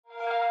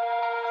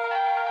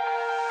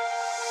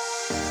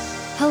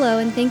Hello,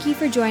 and thank you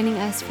for joining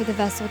us for the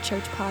Vessel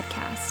Church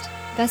podcast.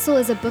 Vessel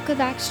is a Book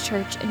of Acts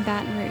church in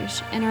Baton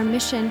Rouge, and our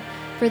mission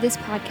for this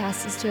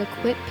podcast is to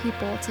equip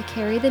people to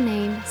carry the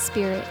name,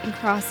 spirit, and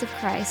cross of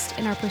Christ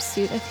in our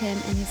pursuit of Him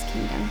and His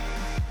kingdom.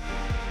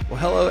 Well,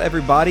 hello,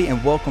 everybody,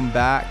 and welcome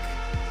back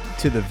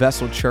to the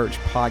Vessel Church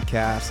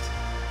podcast.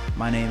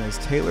 My name is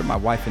Taylor. My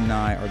wife and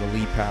I are the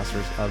lead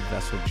pastors of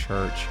Vessel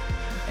Church,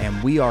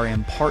 and we are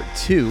in part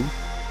 2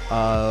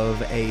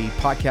 of a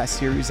podcast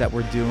series that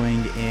we're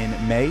doing in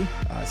May,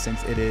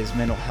 since it is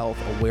Mental Health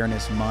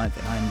Awareness Month,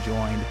 and I'm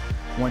joined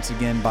once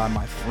again by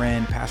my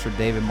friend, Pastor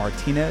David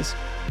Martinez,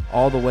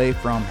 all the way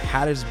from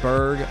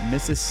Hattiesburg,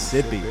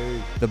 Mississippi.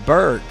 The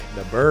Burg.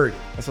 The Burg.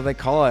 That's what they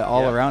call it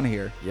all around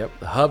here. Yep,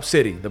 the hub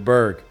city, the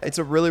Burg. It's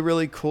a really,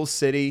 really cool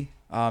city.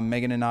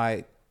 Megan and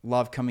I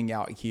love coming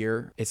out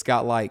here. It's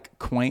got like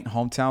quaint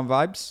hometown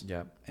vibes.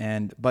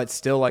 Yep. But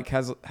still like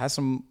has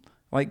some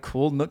like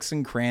cool nooks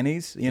and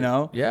crannies, you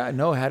know? Yeah,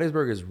 no,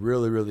 Hattiesburg is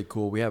really, really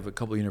cool. We have a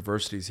couple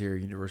universities here,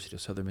 University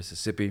of Southern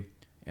Mississippi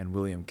and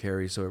William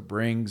Carey. So it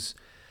brings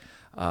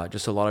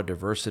just a lot of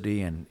diversity,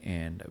 and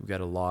we've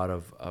got a lot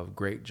of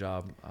great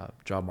job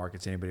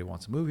markets. Anybody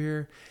wants to move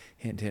here?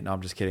 Hint, hint. No,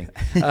 I'm just kidding.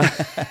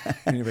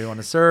 Anybody want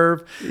to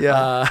serve?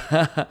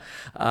 Yeah.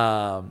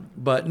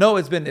 But no,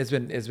 it's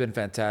been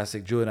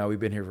fantastic. Julie and I, we've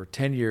been here for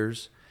 10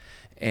 years,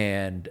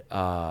 and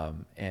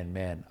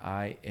man,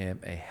 I am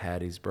a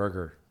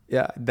Hattiesburger.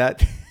 Yeah,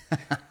 that.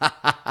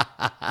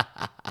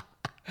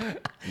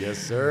 Yes,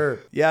 sir.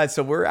 Yeah,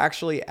 so we're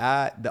actually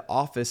at the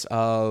office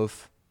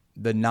of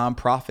the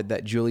nonprofit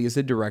that Julie is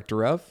the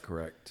director of.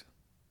 Correct.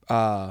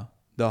 The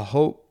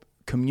Hope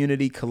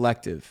Community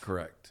Collective.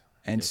 Correct.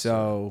 And Yes,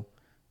 so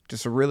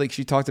just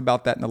she talked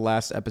about that in the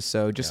last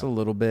episode, just a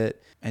little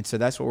bit. And so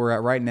that's what we're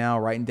at right now,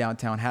 right in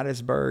downtown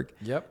Hattiesburg.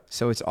 Yep.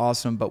 So it's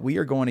awesome. But we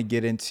are going to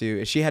get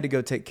into, she had to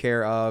go take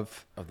care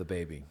of the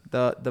baby.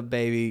 The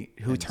baby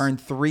who turned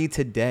 3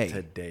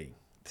 today.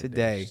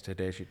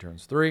 Today she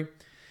turns 3.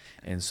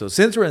 And so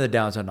since we're in the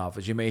downtown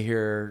office, you may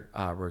hear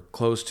we're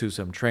close to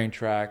some train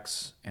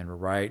tracks, and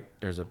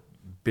there's a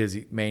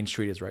busy Main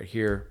Street is right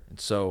here. And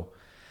so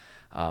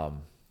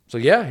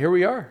yeah, here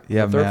we are.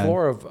 Yeah, the third man.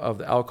 floor of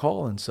the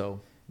Alcohol, and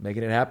so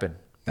making it happen.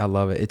 I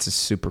love it. It's a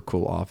super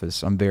cool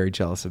office. I'm very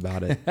jealous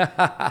about it.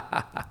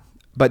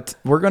 But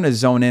we're going to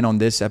zone in on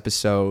this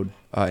episode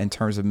in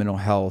terms of mental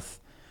health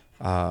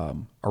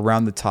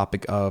around the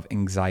topic of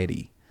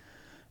anxiety.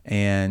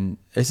 And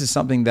this is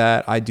something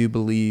that I do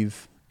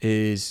believe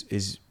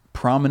is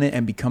prominent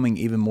and becoming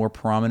even more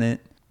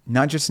prominent,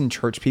 not just in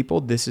church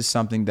people. This is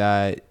something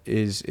that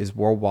is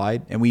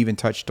worldwide, and we even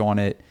touched on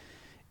it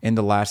in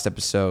the last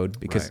episode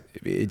because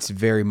it's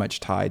very much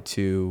tied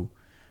to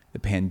the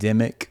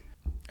pandemic,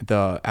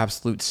 the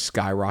absolute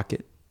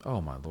skyrocket.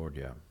 Oh my Lord,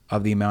 yeah.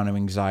 Of the amount of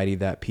anxiety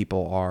that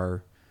people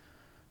are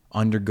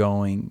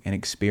undergoing and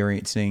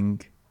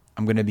experiencing.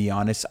 I'm going to be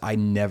honest, I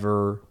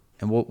never,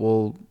 and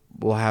we'll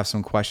have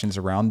some questions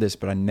around this,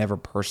 but I never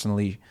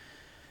personally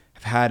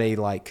have had a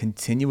like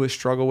continuous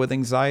struggle with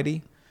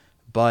anxiety.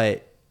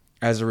 But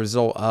as a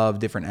result of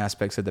different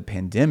aspects of the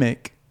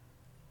pandemic,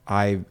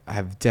 I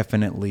have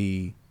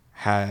definitely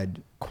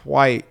had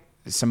quite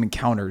some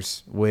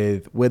encounters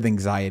with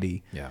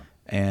anxiety. Yeah.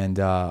 And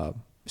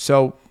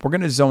so we're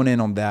going to zone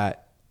in on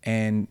that.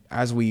 And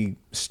as we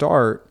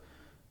start,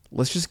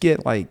 let's just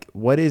get like,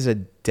 what is a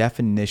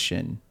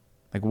definition?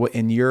 Like, what,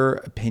 in your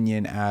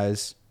opinion,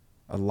 as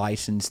a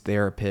licensed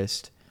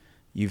therapist,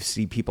 you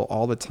see people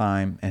all the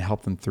time and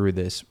help them through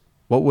this.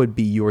 What would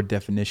be your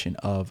definition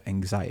of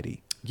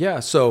anxiety? Yeah.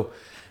 So,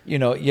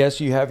 yes,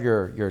 you have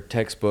your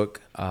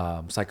textbook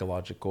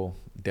psychological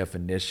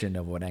definition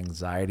of what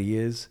anxiety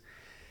is.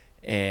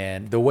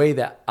 And the way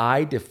that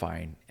I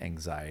define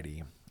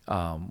anxiety,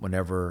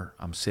 whenever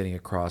I'm sitting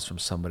across from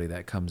somebody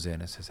that comes in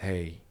and says,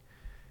 hey,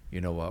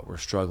 you know what, we're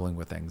struggling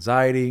with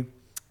anxiety.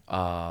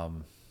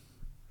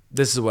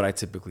 This is what I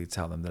typically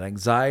tell them, that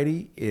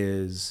anxiety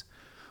is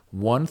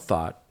one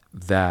thought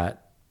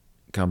that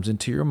comes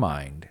into your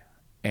mind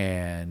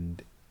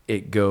and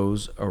it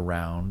goes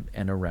around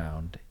and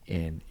around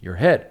in your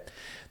head.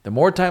 The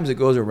more times it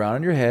goes around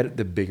in your head,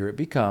 the bigger it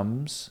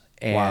becomes,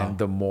 and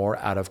the more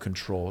out of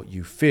control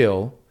you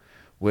feel,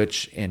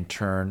 which in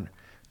turn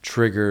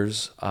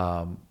triggers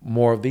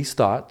more of these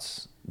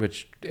thoughts,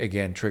 which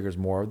again triggers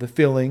more of the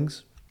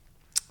feelings,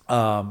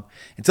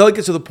 until it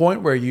gets to the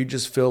point where you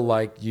just feel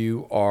like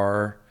you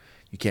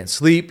can't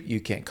sleep,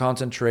 you can't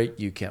concentrate,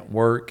 you can't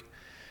work,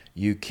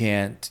 you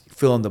can't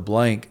fill in the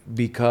blank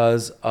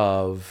because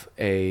of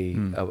a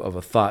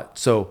thought.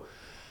 So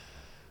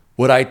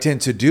what I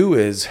tend to do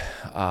is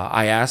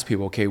I ask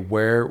people, okay,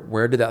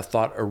 where did that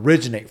thought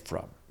originate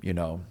from?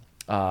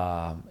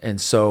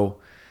 And so,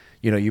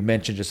 you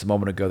mentioned just a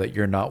moment ago that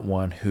you're not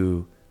one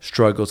who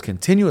struggles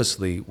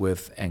continuously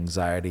with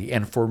anxiety.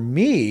 And for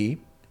me,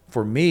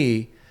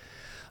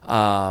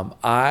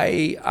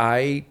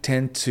 I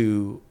tend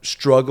to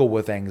struggle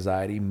with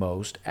anxiety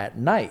most at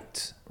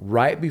night,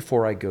 right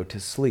before I go to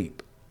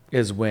sleep,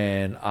 is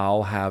when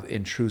I'll have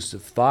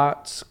intrusive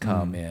thoughts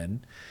come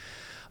in.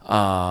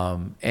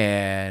 And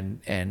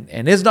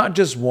it's not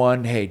just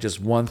one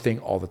thing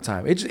all the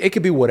time. It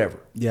could be whatever.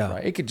 Yeah.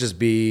 Right? It could just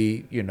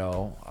be,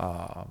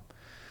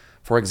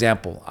 for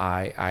example,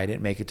 I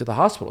didn't make it to the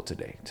hospital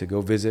today to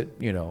go visit,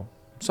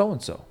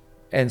 so-and-so.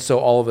 And so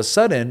all of a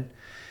sudden,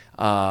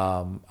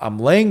 I'm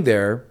laying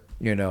there,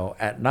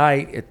 at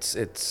night,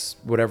 it's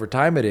whatever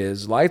time it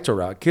is, lights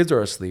are out, kids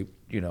are asleep,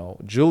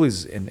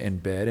 Julie's in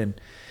bed.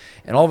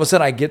 And all of a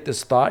sudden I get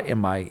this thought in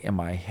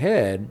my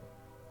head.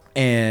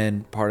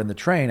 And pardon the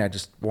train, I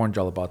just warned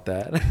y'all about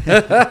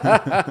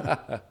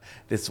that.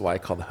 This is why I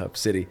call the Hub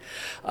City.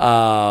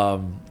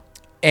 And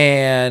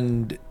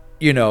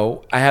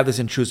I have this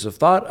intrusive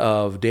thought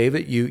of,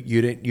 David,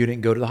 you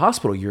didn't go to the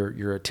hospital.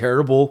 You're a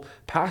terrible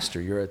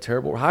pastor.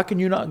 How can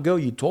you not go?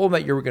 You told them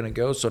that you were going to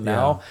go. So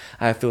now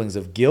I have feelings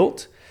of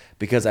guilt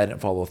because I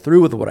didn't follow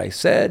through with what I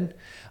said.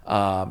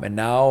 And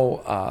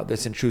now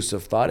this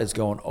intrusive thought is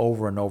going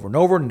over and over and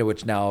over,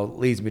 which now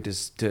leads me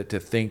to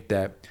think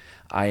that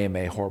I am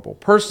a horrible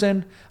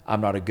person.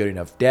 I'm not a good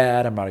enough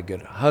dad. I'm not a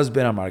good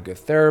husband. I'm not a good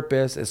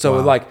therapist. And so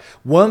like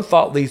one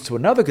thought leads to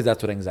another because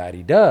that's what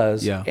anxiety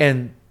does. Yeah.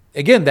 And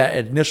again, that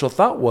initial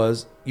thought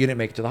was you didn't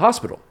make it to the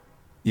hospital.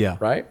 Yeah.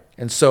 Right.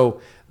 And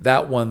so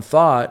that one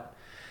thought,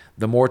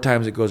 the more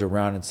times it goes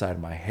around inside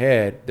my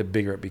head, the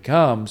bigger it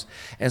becomes.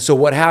 And so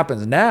what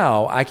happens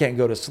now, I can't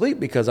go to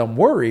sleep because I'm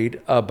worried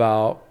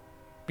about,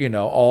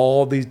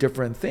 all these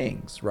different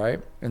things.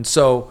 Right. And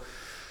so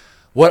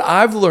what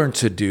I've learned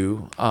to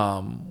do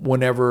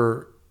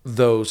whenever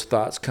those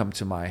thoughts come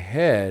to my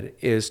head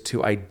is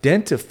to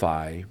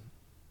identify,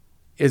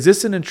 is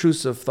this an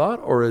intrusive thought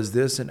or is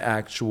this an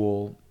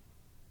actual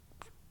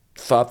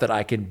thought that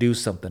I can do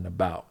something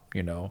about,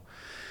 And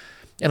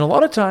a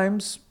lot of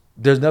times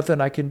there's nothing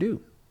I can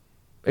do.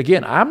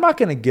 Again, I'm not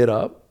going to get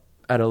up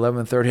at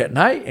 11:30 at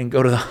night and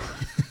go to the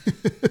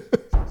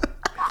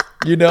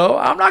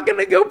I'm not going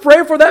to go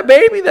pray for that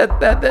baby that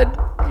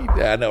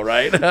I know,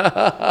 right?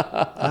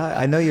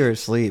 I know you're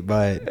asleep,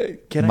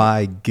 but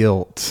my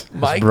guilt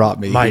has brought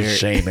me my here.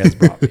 shame has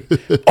brought me.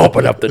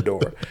 Open up the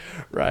door,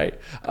 right?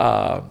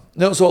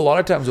 No, so a lot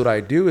of times what I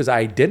do is I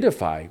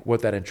identify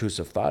what that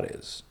intrusive thought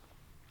is.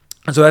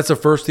 And so that's the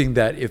first thing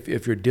that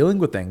if you're dealing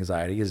with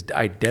anxiety is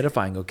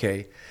identifying,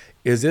 okay,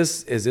 is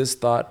this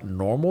thought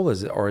normal?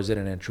 Or is it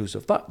an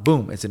intrusive thought?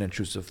 Boom, it's an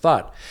intrusive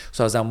thought.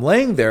 So as I'm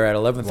laying there at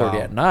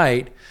 11:30 at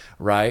night,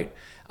 right?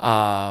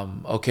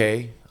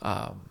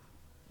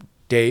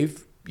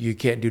 Dave, you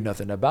can't do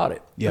nothing about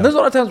it. Yeah. And there's a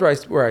lot of times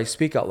where I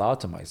speak out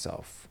loud to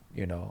myself,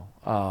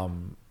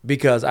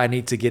 because I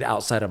need to get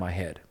outside of my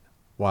head.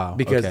 Wow.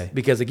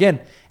 Because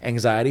again,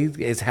 anxiety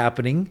is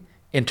happening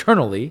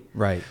internally.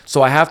 Right.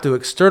 So I have to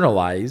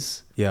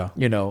externalize,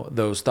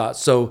 those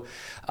thoughts. So,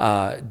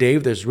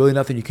 Dave, there's really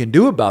nothing you can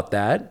do about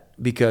that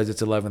because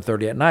it's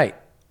 11:30 at night.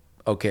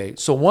 Okay.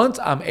 So once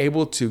I'm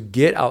able to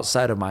get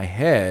outside of my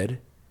head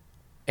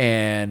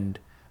and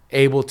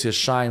able to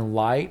shine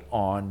light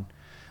on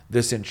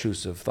this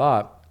intrusive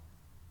thought,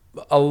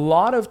 a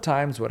lot of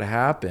times what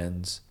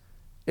happens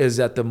is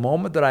that the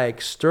moment that I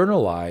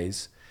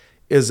externalize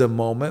is a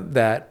moment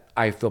that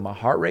I feel my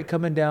heart rate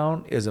coming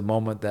down, is a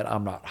moment that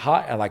I'm not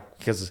hot.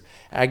 Because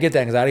I get the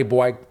anxiety,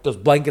 those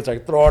blankets are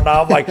throwing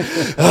off like,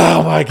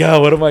 oh my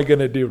God, what am I going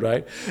to do,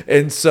 right?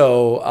 And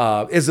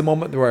so it's a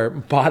moment where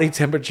body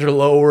temperature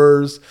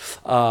lowers.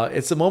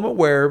 It's a moment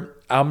where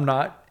I'm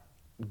not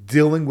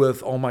dealing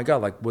with, oh my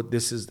God, like what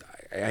this is,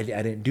 I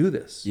didn't do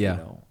this,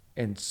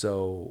 And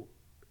so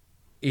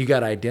you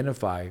got to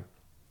identify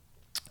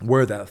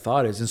where that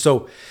thought is. And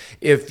so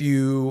if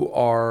you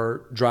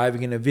are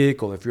driving in a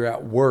vehicle, if you're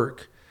at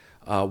work,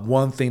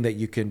 one thing that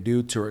you can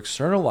do to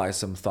externalize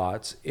some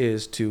thoughts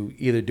is to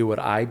either do what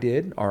I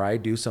did or I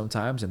do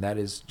sometimes, and that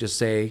is just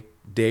say,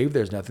 Dave,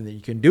 there's nothing that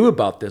you can do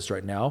about this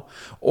right now.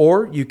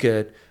 Or you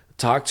could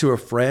talk to a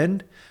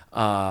friend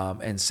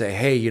and say,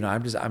 hey,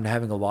 I'm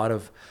having a lot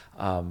of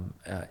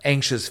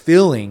anxious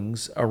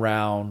feelings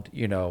around,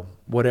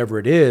 whatever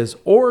it is.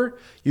 Or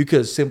you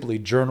could simply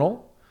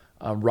journal,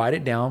 write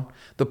it down.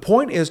 The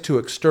point is to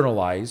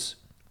externalize,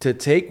 to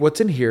take what's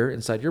in here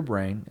inside your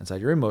brain,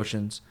 inside your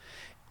emotions,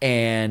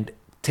 and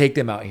take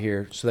them out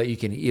here so that you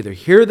can either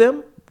hear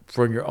them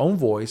from your own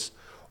voice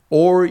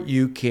or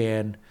you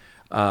can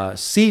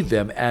see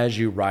them as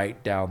you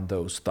write down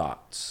those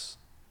thoughts.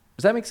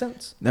 Does that make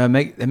sense? No,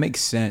 it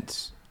makes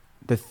sense.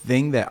 The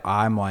thing that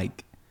I'm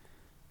like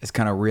is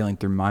kind of reeling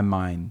through my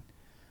mind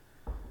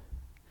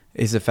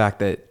is the fact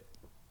that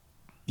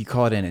you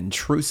call it an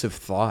intrusive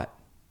thought,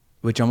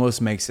 which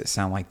almost makes it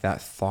sound like that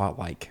thought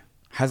like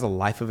has a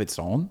life of its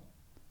own.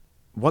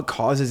 What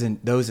causes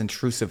those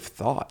intrusive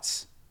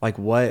thoughts? Like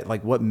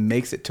what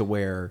makes it to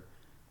where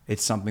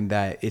it's something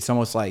that it's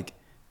almost like,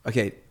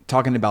 okay,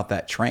 talking about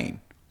that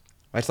train,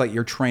 it's like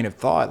your train of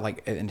thought,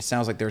 like, and it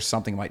sounds like there's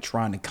something like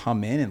trying to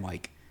come in and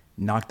like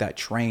knock that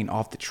train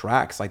off the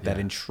tracks, like that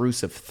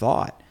intrusive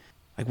thought.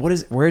 Like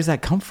where does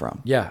that come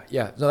from? Yeah.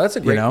 No, that's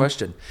a great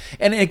question.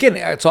 And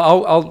again, so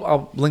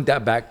I'll link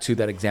that back to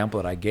that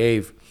example that I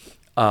gave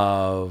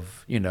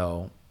of,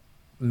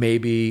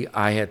 maybe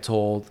I had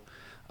told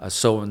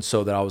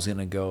so-and-so that I was going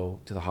to go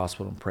to the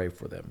hospital and pray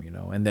for them,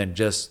 and then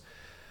just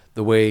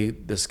the way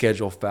the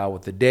schedule fell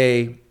with the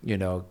day,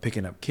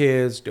 picking up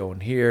kids, doing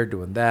here,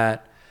 doing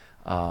that,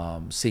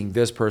 seeing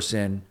this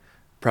person,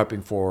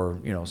 prepping for,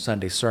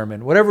 Sunday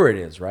sermon, whatever it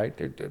is, right?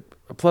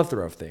 A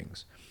plethora of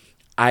things.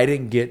 I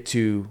didn't get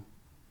to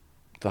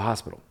the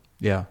hospital.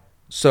 Yeah.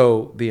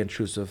 So the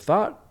intrusive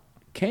thought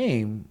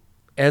came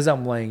as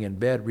I'm laying in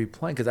bed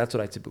replaying, because that's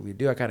what I typically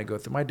do. I kind of go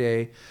through my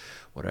day.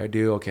 What did I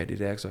do? Okay, I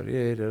did X, I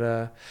did,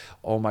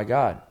 Oh my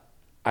God,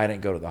 I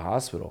didn't go to the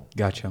hospital.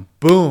 Gotcha.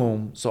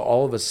 Boom. So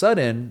all of a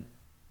sudden,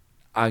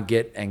 I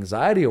get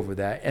anxiety over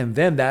that. And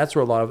then that's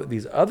where a lot of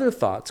these other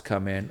thoughts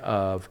come in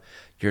of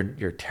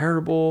you're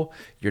terrible,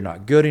 you're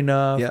not good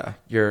enough, Yeah.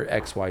 you're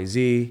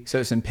XYZ. So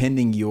it's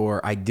impending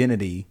your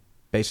identity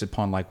based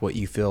upon like what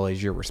you feel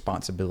is your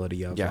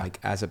responsibility of Yeah. like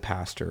as a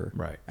pastor.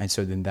 Right. And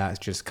so then that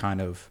just kind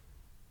of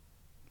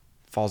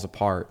falls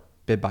apart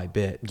bit by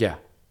bit. Yeah.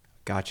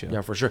 Gotcha.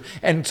 Yeah, for sure.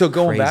 And so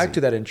going back Crazy.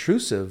 to that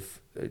intrusive,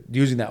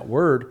 using that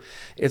word,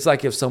 it's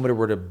like if somebody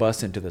were to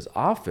bust into this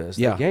office,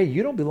 Yeah. like, hey,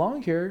 you don't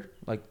belong here.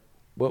 Like,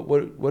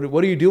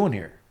 what are you doing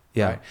here?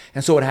 Yeah. Right?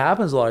 And so what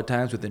happens a lot of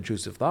times with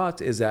intrusive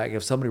thoughts is that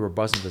if somebody were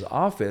busting into this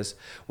office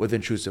with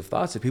intrusive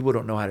thoughts, if people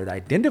don't know how to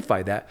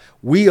identify that,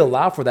 we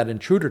allow for that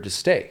intruder to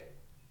stay.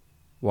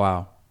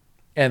 Wow.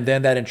 And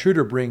then that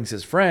intruder brings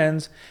his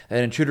friends,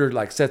 that intruder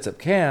like sets up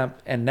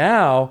camp, and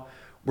now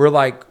we're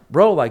like,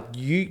 bro, like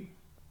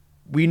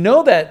we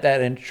know that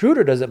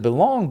intruder doesn't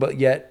belong, but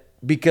yet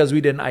because we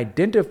didn't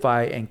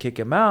identify and kick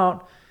him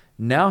out,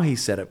 now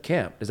he's set up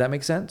camp. Does that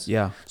make sense?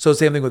 Yeah. So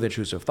same thing with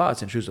intrusive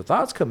thoughts. Intrusive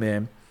thoughts come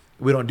in,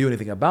 we don't do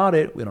anything about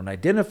it, we don't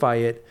identify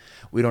it,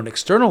 we don't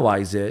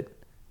externalize it,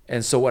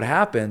 and so what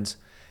happens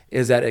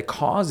is that it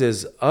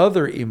causes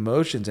other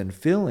emotions and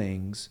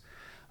feelings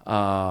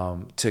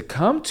to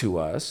come to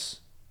us,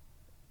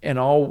 and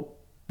all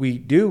we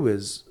do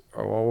is,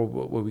 or all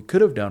what we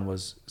could have done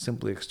was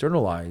simply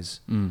externalize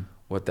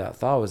what that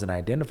thought was and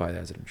identify that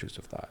as an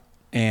intrusive thought.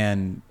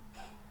 And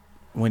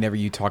whenever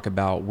you talk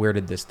about where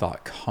did this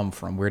thought come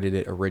from, where did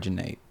it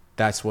originate,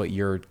 that's what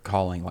you're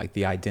calling like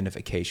the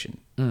identification,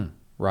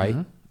 right?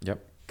 Mm-hmm.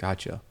 Yep.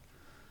 Gotcha.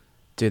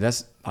 Dude,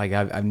 that's like,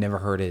 I've never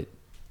heard it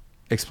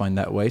explained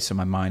that way. So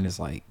my mind is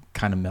like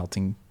kind of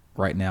melting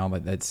right now.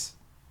 But that's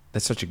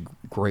such a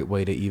great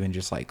way to even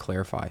just like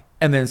clarify.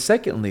 And then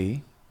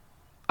secondly,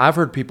 I've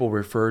heard people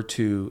refer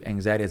to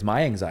anxiety as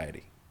my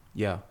anxiety,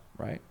 Yeah.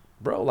 right?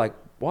 Bro, like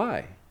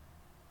why?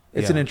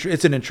 It's Yeah.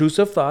 it's an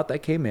intrusive thought that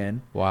came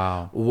in.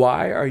 Wow.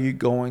 Why are you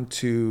going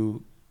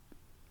to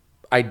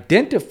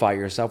identify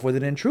yourself with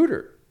an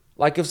intruder?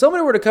 Like if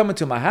somebody were to come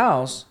into my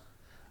house,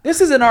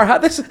 this isn't our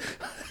house.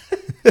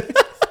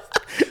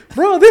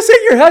 Bro, this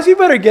ain't your house. You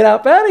better get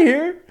out of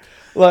here.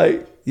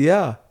 Like,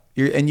 Yeah.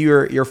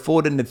 You're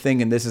fooled into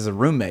thinking this is a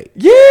roommate.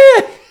 yeah.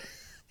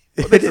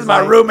 This is my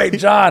like- roommate,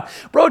 John.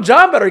 Bro,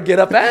 John better get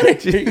up out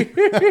of here.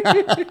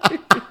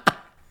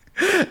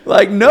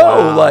 Like, no,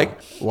 Wow.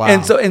 like, Wow.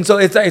 and so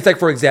it's like,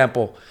 for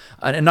example,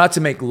 and not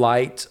to make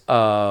light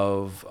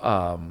of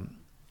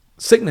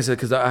sicknesses,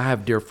 because I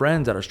have dear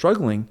friends that are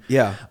struggling.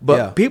 Yeah, But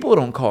yeah. people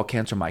don't call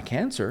cancer my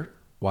cancer.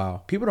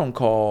 Wow. People don't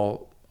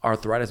call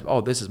arthritis,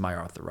 oh, this is my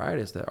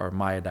arthritis, or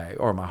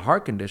my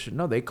heart condition.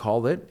 No, they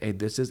call it, hey,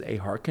 this is a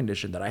heart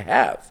condition that I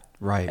have.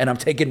 Right. And I'm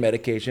taking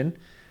medication,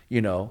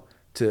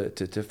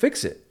 to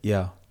fix it.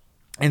 Yeah.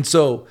 And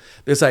so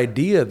this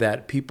idea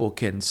that people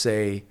can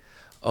say,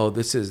 oh,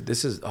 this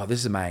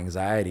is my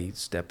anxiety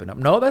stepping up.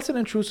 No, that's an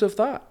intrusive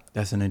thought.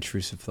 That's an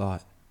intrusive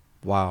thought.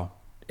 Wow.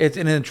 It's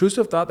an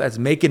intrusive thought that's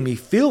making me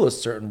feel a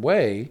certain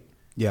way.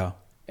 Yeah.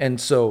 And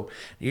so,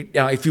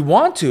 now, if you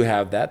want to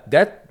have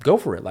that go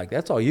for it. Like,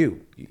 that's all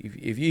you.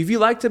 If you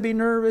like to be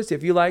nervous,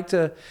 if you like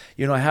to,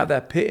 have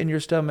that pit in your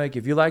stomach,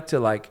 if you like to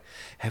like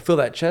feel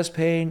that chest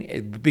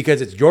pain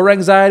because it's your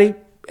anxiety,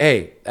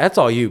 hey, that's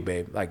all you,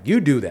 babe. Like,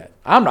 you do that.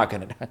 I'm not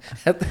gonna.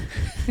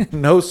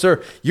 No,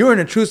 sir. You're an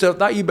intrusive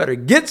thought. You better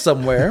get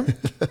somewhere.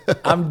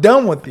 I'm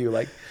done with you.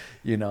 Like,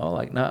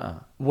 nah.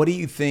 What do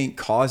you think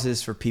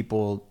causes for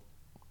people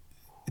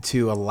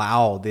to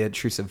allow the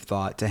intrusive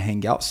thought to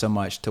hang out so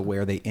much to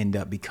where they end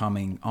up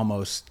becoming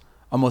almost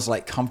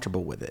like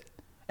comfortable with it?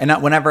 And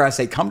whenever I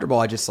say comfortable,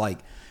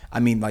 I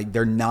mean like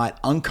they're not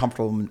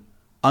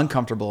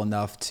uncomfortable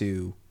enough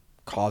to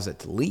cause it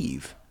to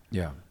leave.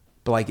 Yeah.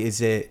 But like, is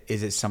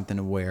it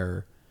something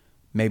where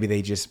maybe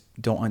they just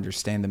don't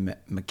understand the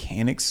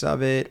mechanics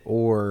of it,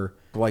 or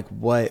like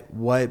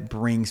what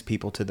brings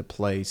people to the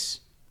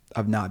place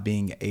of not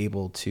being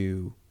able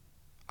to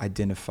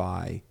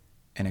identify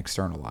and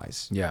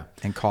externalize? Yeah.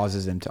 And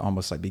causes them to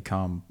almost like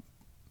become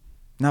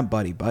not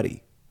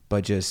buddy,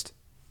 but just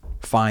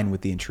fine with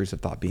the intrusive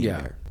thought being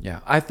there. Yeah.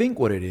 I think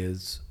what it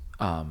is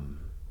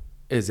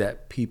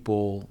that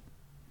people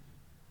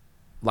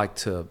like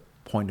to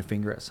point a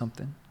finger at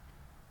something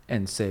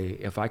and say,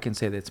 if I can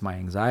say that it's my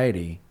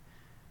anxiety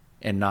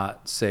and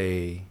not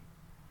say,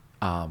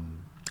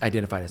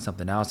 identify it as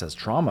something else, as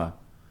trauma,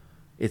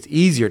 it's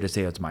easier to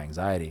say it's my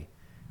anxiety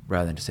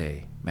rather than to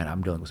say, man,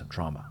 I'm dealing with some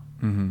trauma.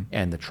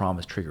 and the trauma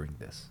is triggering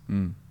this,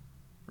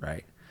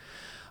 right?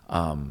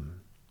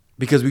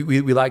 Because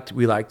we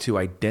like to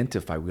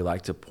identify, we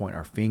like to point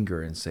our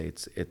finger and say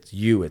it's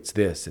you, it's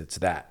this, it's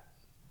that.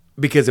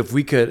 Because if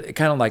we could,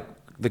 kind of like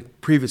the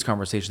previous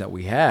conversation that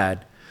we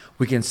had,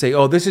 we can say,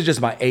 oh, this is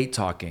just my 8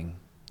 talking.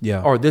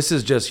 Yeah. Or this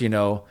is just,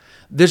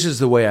 this is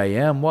the way I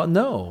am. Well,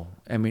 no.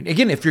 I mean,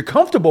 again, if you're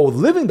comfortable with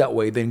living that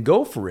way, then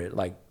go for it.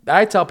 Like,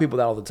 I tell people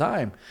that all the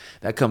time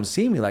that come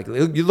see me. Like,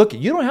 you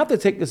don't have to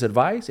take this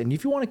advice. And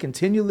if you want to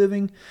continue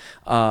living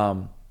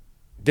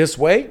this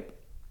way,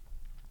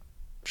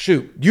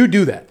 shoot, you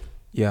do that.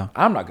 Yeah.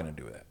 I'm not going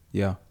to do that.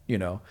 Yeah.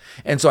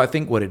 And so I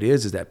think what it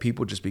is that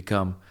people just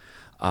become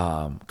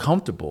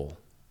comfortable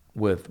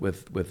with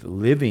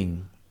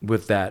living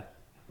with that,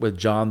 with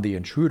John the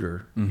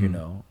intruder,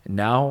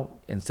 Now,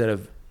 instead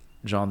of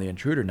John the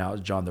intruder, now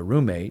it's John the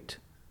roommate,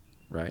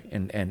 right?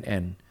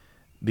 And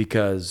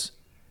because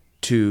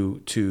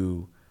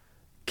to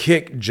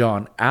kick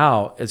John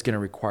out is going to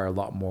require a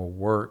lot more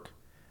work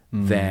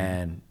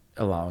than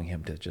allowing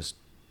him to just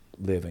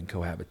live and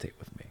cohabitate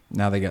with me.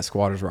 Now they got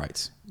squatters'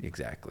 rights.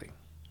 Exactly.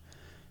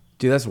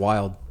 Dude, that's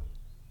wild.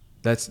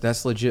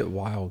 That's legit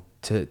wild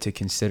to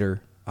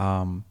consider.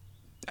 And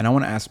I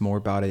want to ask more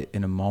about it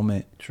in a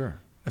moment. Sure.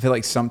 I feel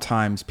like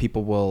sometimes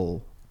people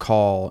will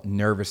call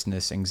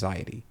nervousness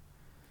anxiety.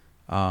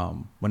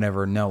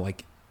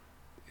 Like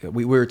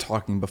we were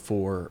talking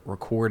before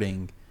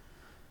recording,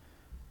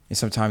 and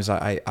sometimes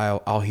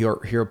I'll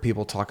hear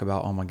people talk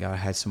about, oh my God, I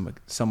had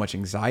so much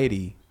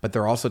anxiety, but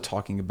they're also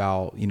talking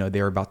about,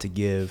 they're about to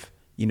give,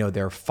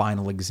 their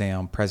final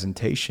exam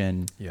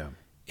presentation. Yeah.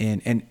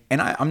 And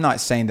I'm not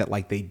saying that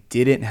like they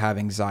didn't have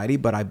anxiety,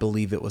 but I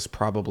believe it was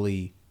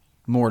probably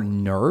more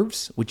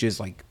nerves, which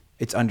is like,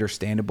 it's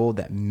understandable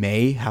that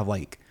may have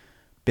like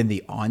been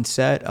the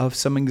onset of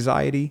some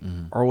anxiety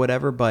or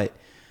whatever. But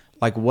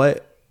like,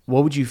 what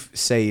would you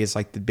say is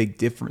like the big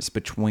difference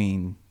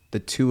between the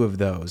two of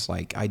those?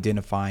 Like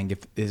identifying if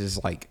this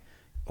is like,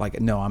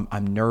 no,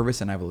 I'm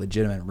nervous and I have a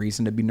legitimate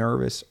reason to be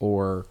nervous,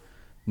 or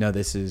no,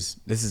 this is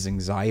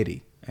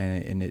anxiety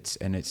and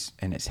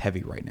it's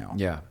heavy right now.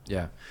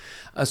 Yeah.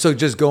 So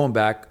just going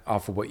back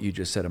off of what you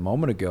just said a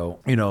moment ago,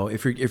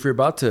 if you're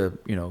about to,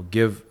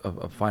 give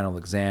a final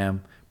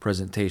exam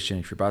presentation,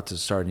 if you're about to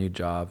start a new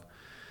job,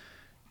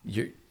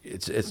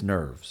 it's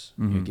nerves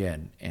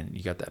again, and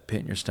you got that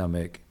pit in your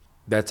stomach.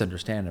 That's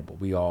understandable.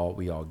 We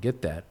all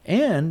get that,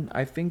 and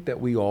I think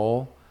that we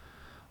all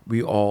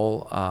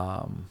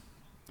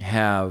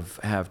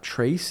have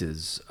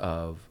traces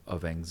of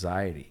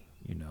anxiety.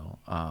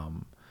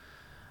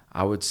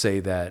 I would say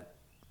that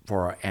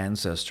for our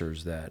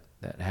ancestors that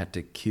had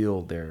to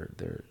kill their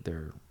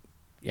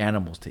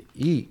animals to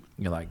eat,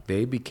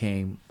 they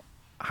became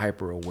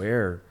hyper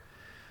aware.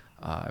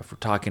 If we're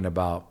talking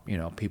about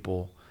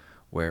people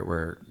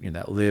where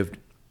that lived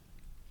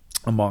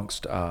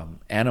amongst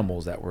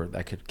animals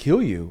that could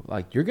kill you,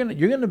 like you're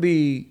gonna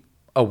be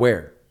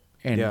aware,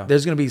 and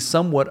there's gonna be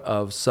somewhat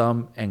of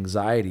some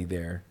anxiety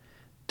there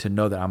to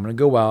know that I'm gonna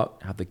go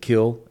out, have to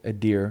kill a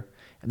deer,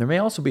 and there may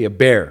also be a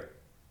bear,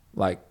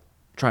 like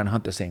trying to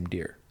hunt the same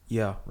deer.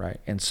 Yeah. Right.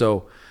 And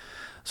so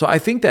I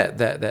think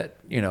that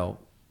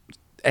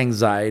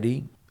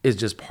anxiety is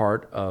just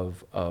part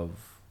of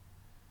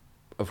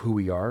who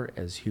we are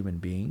as human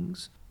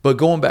beings. But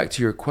going back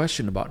to your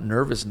question about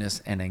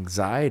nervousness and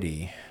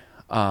anxiety,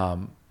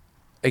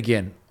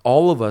 again,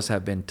 all of us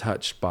have been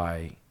touched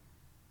by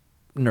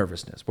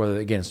nervousness, whether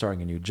again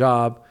starting a new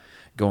job,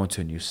 going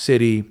to a new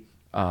city.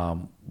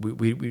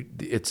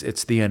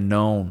 It's the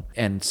unknown,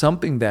 and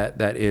something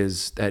that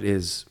is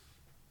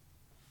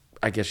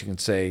I guess you can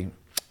say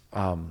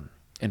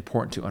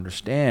important to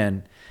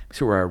understand.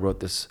 See where I wrote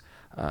this.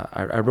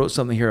 I wrote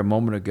something here a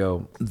moment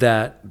ago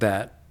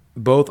that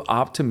both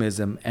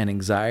optimism and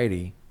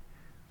anxiety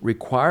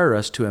require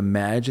us to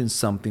imagine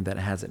something that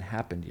hasn't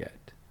happened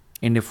yet.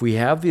 And if we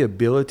have the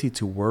ability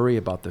to worry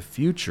about the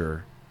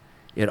future,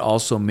 it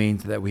also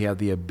means that we have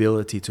the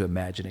ability to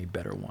imagine a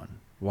better one.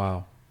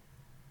 Wow.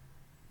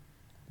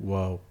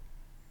 Whoa.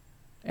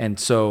 And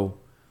so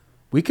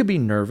we could be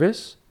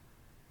nervous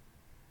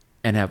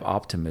and have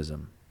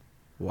optimism.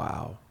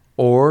 Wow.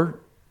 Or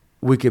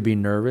we could be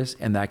nervous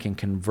and that can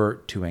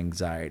convert to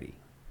anxiety.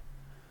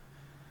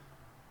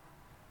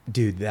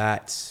 Dude,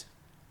 that's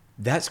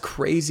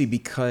crazy,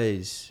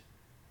 because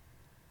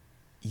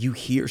you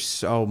hear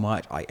so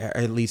much. My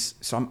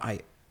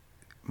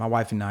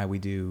wife and I, we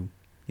do,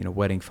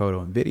 wedding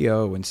photo and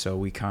video. And so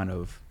we kind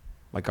of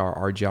like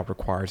our job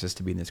requires us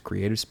to be in this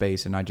creative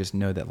space. And I just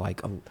know that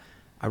like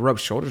I rub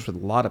shoulders with a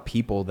lot of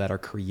people that are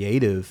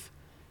creative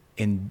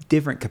in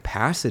different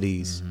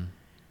capacities. Mm-hmm.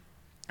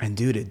 And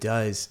dude, it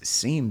does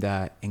seem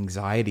that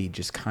anxiety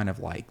just kind of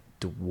like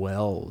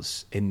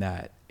dwells in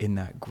that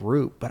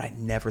group. But I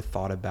never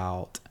thought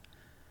about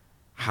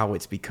how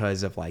it's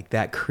because of like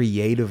that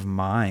creative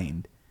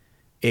mind.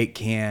 It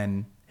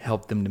can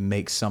help them to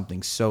make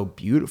something so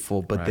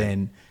beautiful, but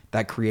then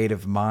that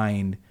creative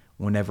mind,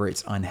 whenever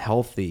it's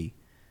unhealthy,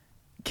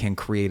 can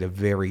create a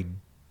very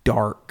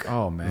dark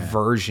Oh, man.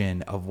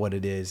 version of what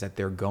it is that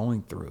they're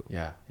going through.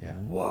 Yeah.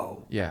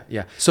 Whoa.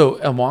 Yeah. So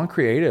among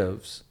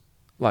creatives,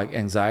 like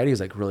anxiety is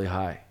like really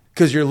high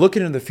because you're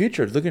looking in the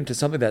future, looking into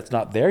something that's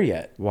not there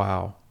yet.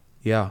 Wow.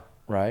 Yeah.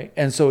 Right.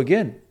 And so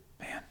again,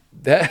 man,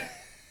 that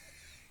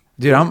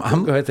Dude,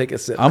 I'm go ahead, take a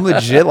sip. I'm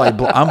legit like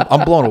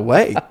I'm blown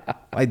away.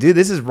 Like, dude,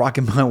 this is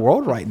rocking my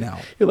world right now.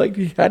 You're like,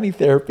 do you have any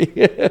therapy?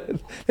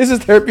 This is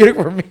therapeutic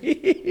for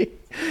me.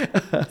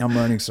 I'm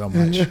learning so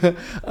much.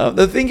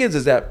 The thing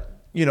is that,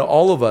 you know,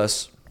 all of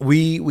us,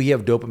 we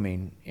have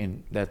dopamine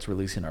that's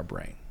released in our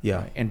brain.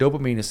 Yeah. Right? And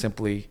dopamine is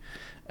simply,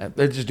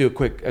 let's just do a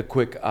quick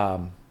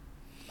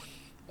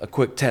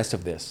test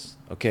of this.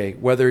 Okay.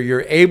 Whether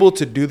you're able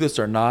to do this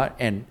or not.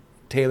 And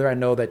Taylor, I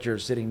know that you're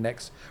sitting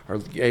next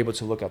or you're able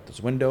to look out this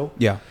window.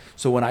 Yeah.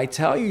 So when I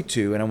tell you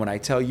to, and when I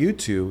tell you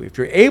to, if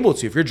you're able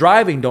to, if you're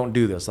driving, don't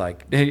do this.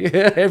 Like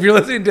if you're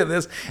listening to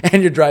this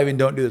and you're driving,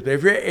 don't do this. But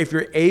if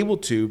you're able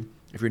to,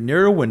 if you're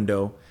near a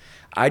window,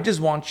 I just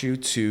want you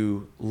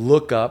to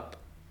look up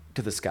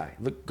to the sky.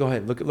 Go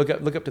ahead.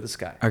 Look up to the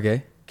sky.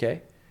 Okay.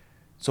 Okay.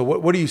 So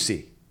what do you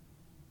see?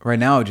 Right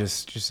now,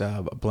 just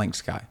a blank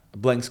sky. A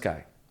blank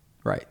sky.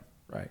 Right.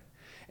 Right.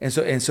 And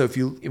so if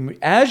you,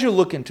 as you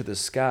look into the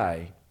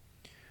sky,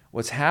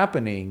 what's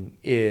happening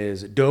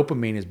is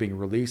dopamine is being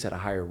released at a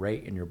higher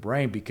rate in your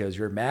brain because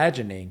you're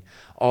imagining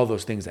all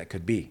those things that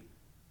could be.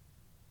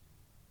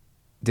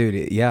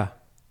 Dude, yeah.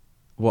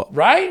 Well,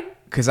 right?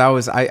 Because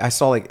I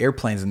saw like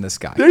airplanes in the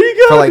sky. There you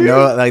go. For like dude.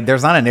 no, like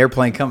there's not an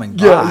airplane coming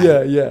by.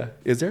 Yeah.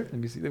 Is there? Let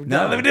me see.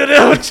 No. Let me do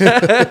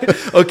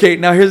it. Okay,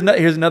 now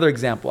here's another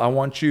example. I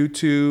want you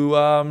to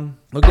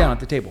look down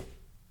at the table.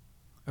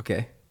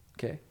 Okay.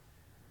 Okay.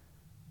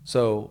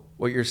 So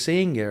what you're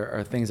seeing here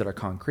are things that are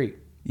concrete,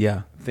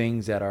 Yeah.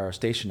 things that are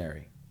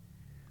stationary,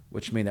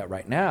 which mean that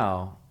right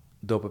now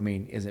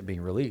dopamine isn't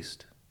being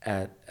released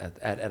at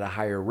a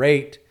higher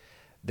rate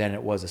than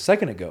it was a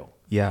second ago.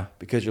 Yeah.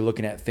 Because you're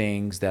looking at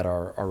things that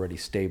are already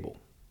stable.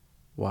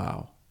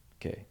 Wow.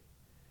 Okay.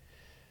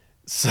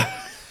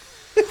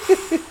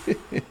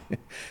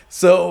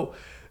 So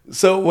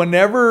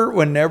whenever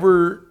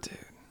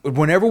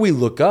we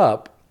look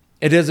up,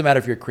 it doesn't matter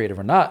if you're creative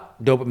or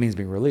not, dopamine is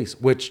being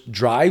released, which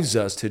drives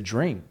us to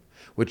dream,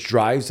 which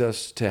drives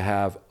us to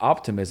have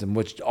optimism,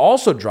 which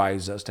also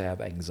drives us to have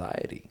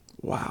anxiety.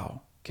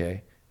 Wow.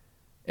 Okay.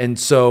 And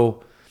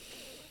so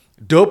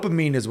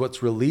dopamine is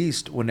what's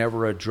released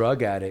whenever a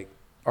drug addict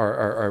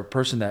or a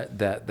person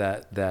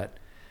that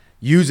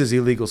uses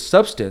illegal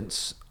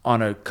substance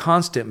on a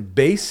constant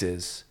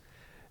basis.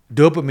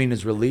 Dopamine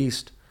is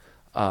released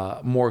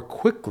more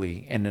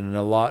quickly and in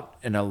a lot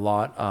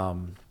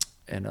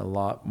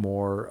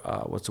more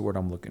what's the word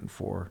I'm looking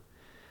for?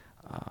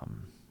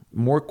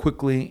 More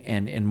quickly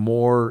and in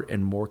more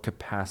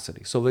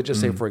capacity. So let's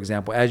just say, for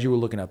example, as you were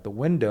looking out the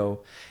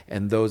window,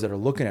 and those that are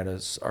looking at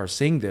us are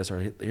seeing this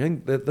or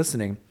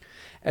listening.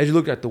 As you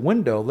looked at the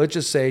window, let's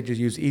just say, just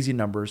use easy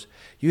numbers,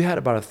 you had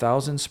about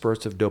 1,000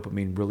 spurts of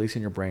dopamine released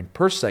in your brain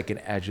per second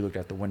as you looked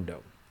at the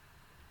window,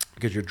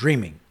 because you're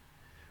dreaming,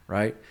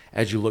 right?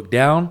 As you look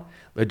down,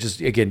 let's just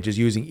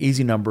using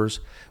easy numbers,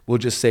 we'll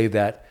just say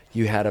that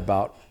you had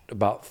about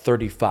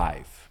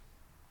 35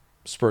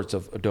 spurts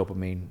of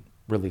dopamine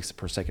released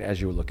per second as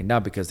you were looking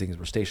down, because things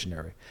were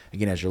stationary.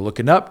 Again, as you're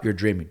looking up, you're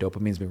dreaming.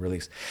 Dopamine's being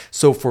released.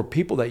 So for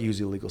people that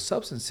use illegal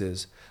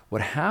substances,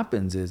 what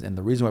happens is, and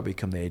the reason why they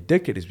become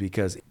addicted is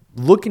because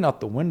looking out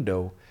the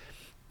window,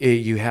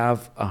 you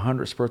have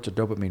 100 spurts of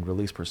dopamine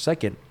released per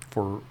second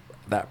for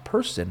that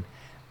person,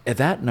 and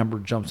that number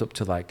jumps up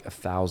to like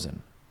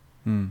 1,000.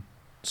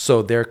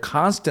 So they're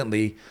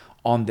constantly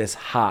on this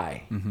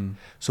high. Mm-hmm.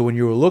 So when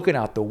you're looking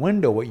out the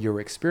window, what you're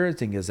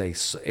experiencing is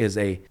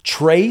a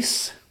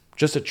trace,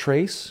 just a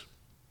trace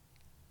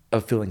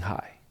of feeling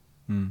high,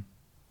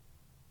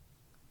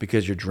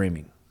 because you're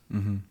dreaming.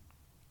 Mm-hmm.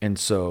 And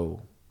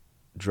so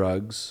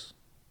drugs,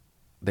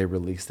 they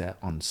release that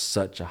on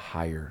such a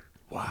higher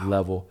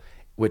level,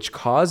 which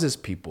causes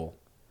people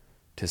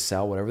to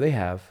sell whatever they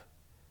have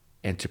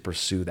and to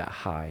pursue that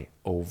high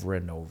over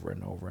and over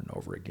and over and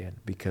over again,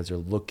 because they're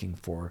looking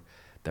for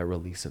that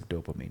release of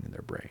dopamine in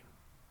their brain.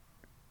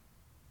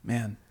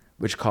 Man.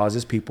 Which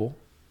causes people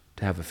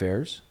to have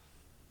affairs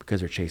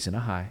because they're chasing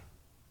a high.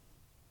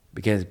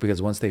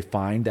 Because once they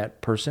find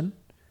that person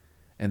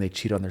and they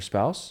cheat on their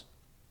spouse,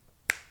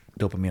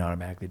 dopamine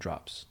automatically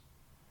drops.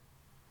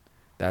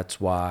 That's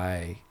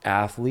why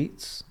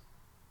athletes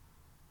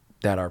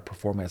that are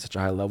performing at such a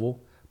high level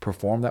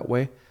perform that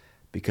way,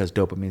 because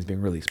dopamine is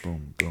being released.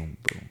 Boom, boom,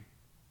 boom.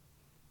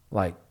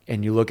 Like,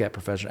 and you look at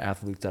professional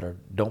athletes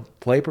that don't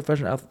play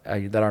professional,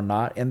 that are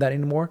not in that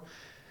anymore.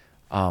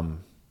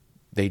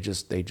 They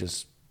just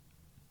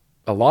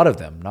a lot of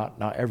them,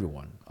 not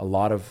everyone. A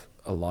lot of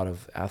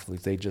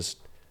athletes, they just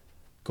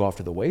go off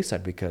to the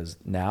wayside because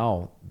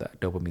now that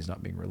dopamine is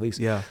not being released.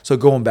 Yeah. So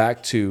going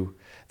back to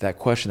that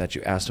question that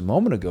you asked a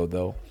moment ago,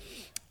 though,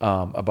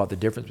 about the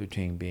difference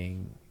between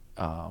being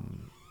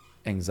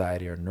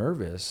anxiety or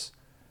nervous.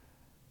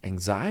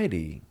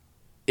 Anxiety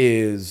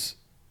is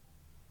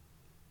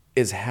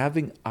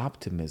having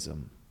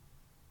optimism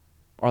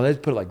or let's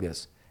put it like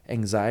this: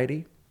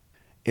 anxiety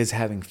is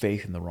having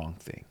faith in the wrong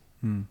thing.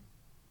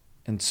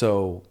 And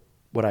so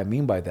what I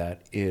mean by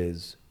that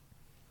is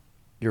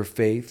your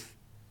faith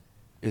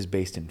is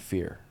based in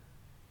fear,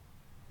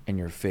 and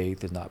your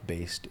faith is not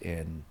based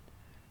in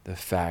the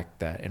fact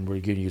that, and we're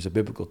going to use a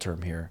biblical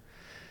term here,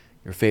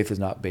 your faith is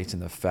not based in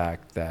the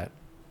fact that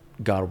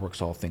God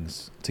works all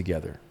things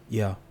together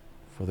Yeah.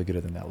 for the good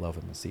of them that love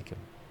him and seek him.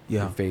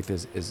 Yeah. Your faith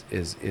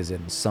is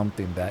in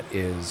something that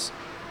is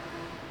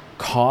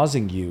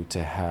causing you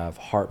to have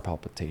heart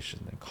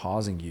palpitations and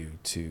causing you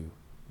to,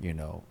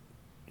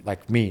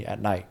 like me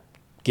at night,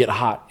 get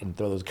hot and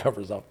throw those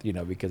covers off,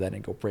 because I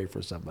didn't go pray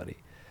for somebody.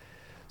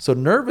 So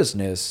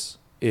nervousness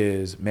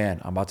is,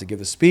 man, I'm about to give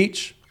a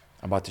speech.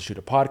 I'm about to shoot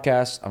a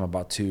podcast. I'm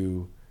about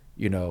to,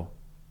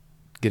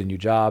 get a new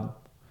job.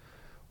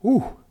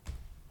 Ooh,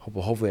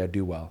 hopefully I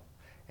do well.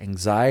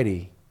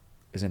 Anxiety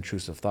is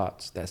intrusive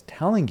thoughts that's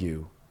telling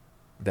you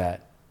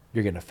that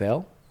you're going to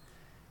fail,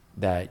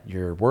 that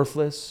you're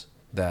worthless,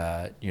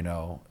 that,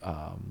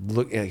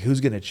 look at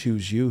who's going to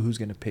choose you, who's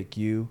going to pick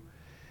you.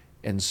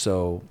 And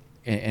so,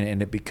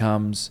 and it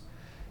becomes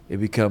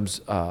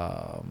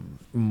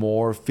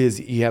more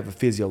you have a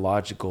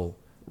physiological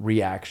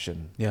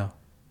reaction Yeah.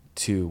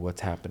 to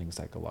what's happening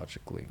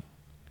psychologically.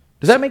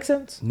 Does that make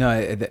sense?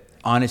 No,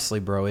 honestly,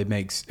 bro, it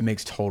makes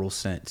total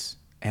sense.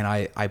 And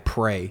I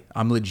pray,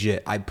 I'm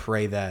legit. I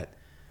pray that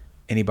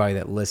anybody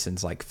that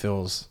listens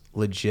feels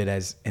legit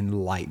as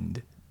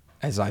enlightened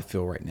as I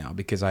feel right now,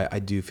 because I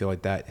do feel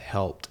like that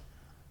helped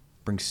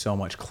bring so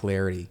much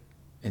clarity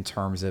in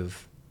terms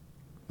of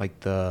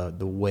the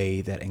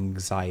way that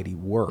anxiety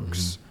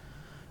works.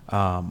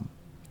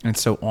 And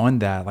so on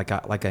that,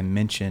 like I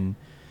mentioned,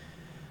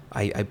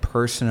 I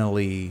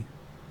personally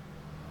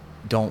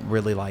don't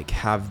really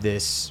have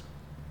this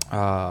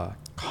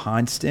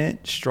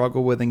constant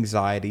struggle with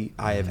anxiety.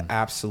 I have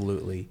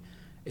absolutely,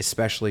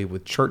 especially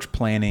with church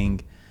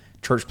planning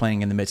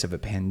in the midst of a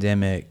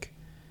pandemic,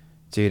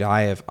 dude,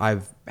 I've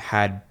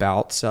had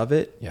bouts of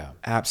it. Yeah.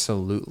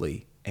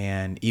 Absolutely.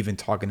 And even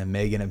talking to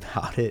Megan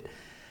about it,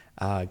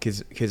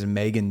 because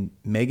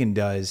Megan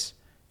does,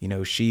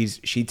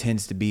 she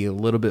tends to be a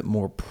little bit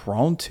more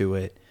prone to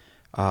it,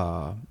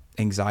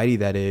 anxiety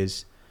that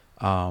is.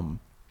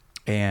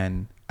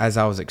 And as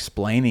I was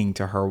explaining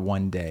to her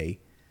one day,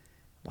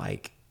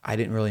 I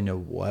didn't really know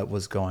what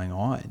was going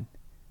on.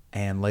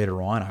 And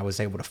later on, I was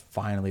able to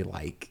finally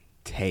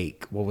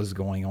take what was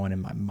going on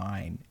in my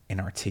mind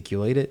and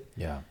articulate it.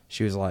 Yeah.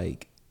 She was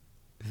like,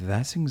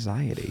 that's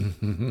anxiety.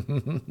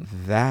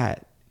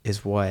 That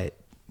is what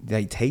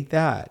they take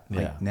that.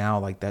 Yeah. Now,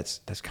 that's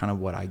kind of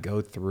what I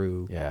go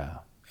through. Yeah.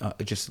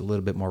 Just a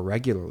little bit more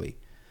regularly.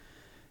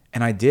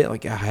 And I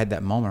did, I had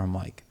that moment. I'm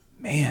like,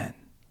 man,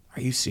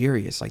 are you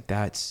serious?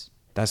 That's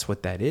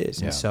what that is.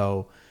 Yeah. And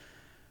so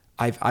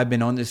I've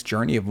been on this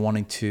journey of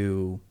wanting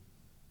to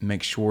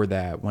make sure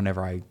that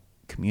whenever I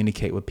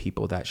communicate with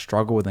people that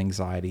struggle with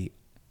anxiety,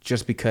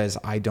 just because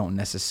I don't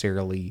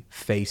necessarily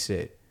face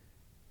it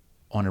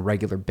on a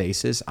regular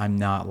basis, I'm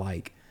not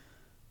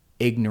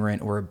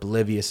ignorant or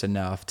oblivious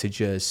enough to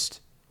just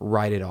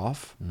write it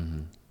off.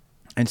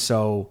 And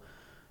so,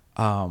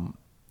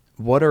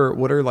 what are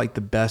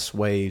the best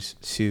ways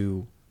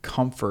to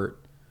comfort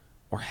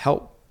or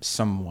help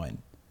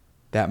someone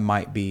that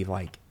might be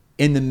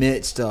in the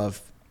midst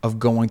of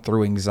going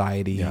through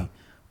anxiety, Yeah.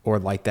 or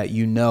that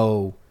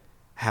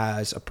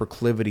has a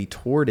proclivity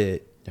toward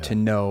it, to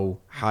know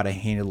how to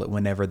handle it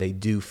whenever they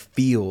do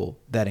feel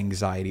that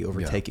anxiety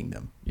overtaking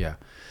them? Yeah.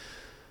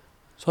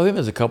 So I think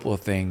there's a couple of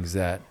things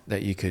that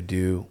you could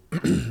do.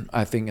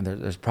 I think, and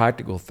there's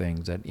practical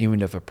things that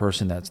even if a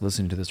person that's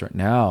listening to this right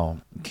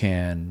now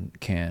can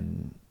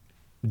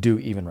do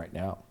even right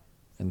now.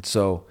 And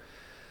so,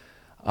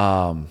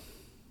 so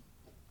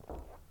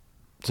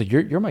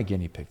you're my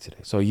guinea pig today.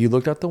 So you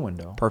looked out the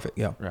window. Perfect.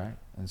 Yeah. Right.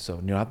 And so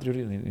you don't have to do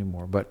it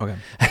anymore, but Okay.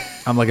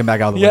 I'm looking back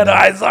out the yeah, window. no,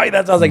 I saw you.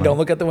 That's why I was like, don't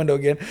look out the window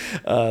again.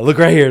 Look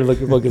right here. Look,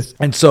 focus.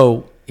 And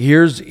so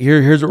here's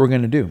what we're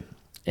going to do.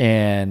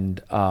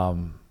 And,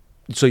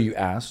 so you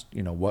asked,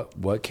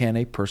 what can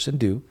a person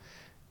do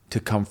to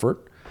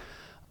comfort?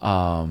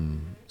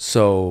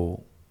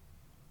 So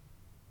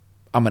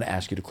I'm going to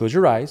ask you to close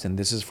your eyes, and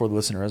this is for the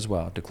listener as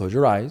well, to close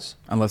your eyes.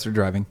 Unless they're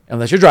driving.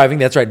 Unless you're driving,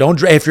 that's right.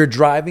 If you're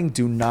driving,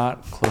 do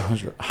not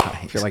close your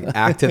eyes. If you're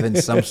active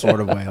in some sort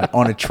of way,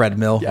 on a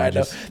treadmill. Yeah, I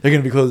know. They're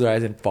going to be closing their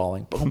eyes and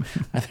falling. Boom.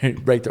 And they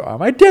break their arm.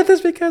 My death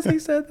is because he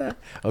said that.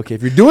 Okay,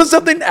 if you're doing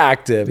something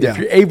active, Yeah. if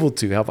you're able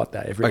to, how about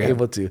that? If you're Okay.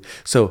 able to.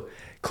 So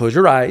close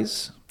your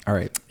eyes. All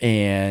right.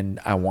 And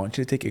I want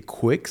you to take a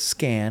quick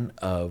scan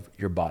of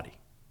your body.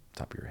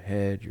 Top of your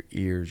head, your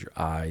ears, your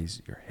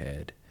eyes, your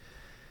head,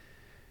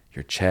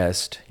 your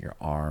chest, your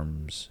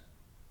arms,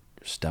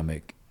 your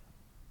stomach,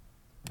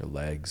 your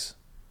legs.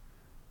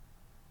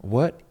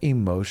 What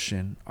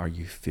emotion are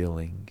you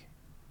feeling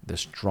the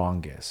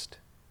strongest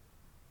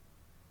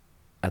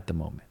at the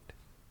moment?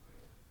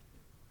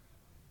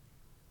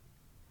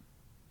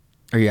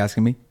 Are you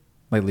asking me?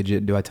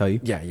 Legit, do I tell you?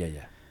 Yeah.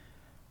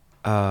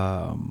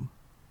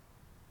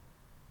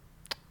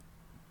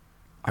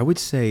 I would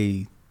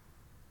say,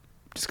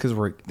 just because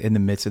we're in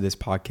the midst of this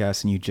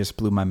podcast and you just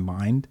blew my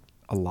mind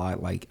a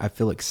lot, like I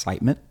feel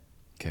excitement.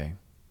 Okay.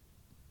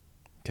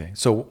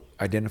 So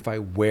identify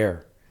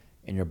where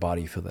in your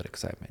body you feel that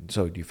excitement.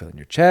 So do you feel it in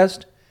your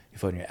chest? Do you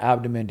feel it in your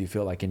abdomen? Do you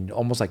feel like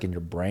almost like in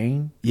your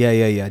brain?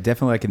 Yeah.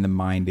 Definitely like in the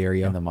mind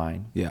area. In the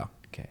mind. Yeah.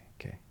 Okay.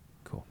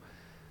 Cool.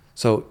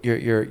 So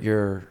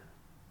you're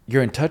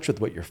in touch with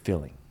what you're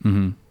feeling.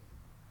 Mm-hmm.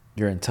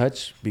 You're in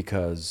touch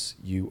because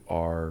you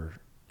are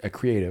a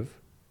creative,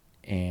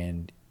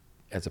 and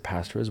as a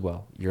pastor as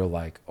well, you're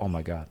like, oh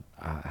my God,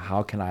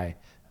 how can I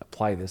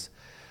apply this?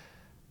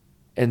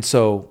 And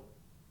so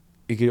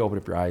you can open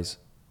up your eyes.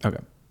 Okay.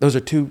 Those are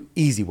two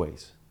easy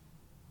ways.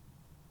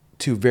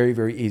 Two very,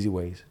 very easy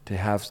ways to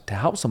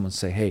help someone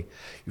say, hey,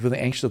 you're feeling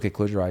anxious? Okay,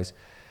 close your eyes.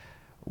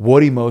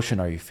 What emotion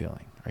are you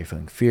feeling? Are you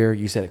feeling fear?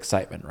 You said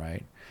excitement,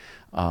 right?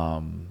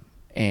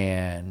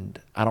 And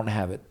I don't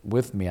have it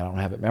with me. I don't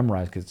have it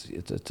memorized because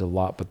it's a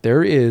lot. But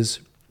there is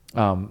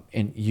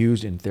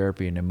used in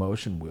therapy an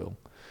emotion wheel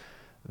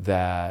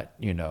that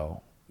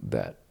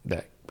that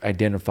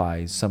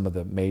identifies some of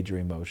the major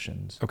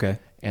emotions. Okay.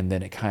 And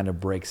then it kind of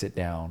breaks it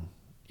down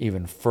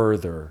even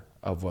further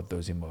of what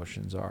those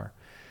emotions are.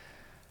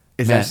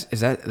 Is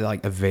that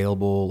like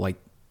available? Like,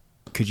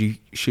 could you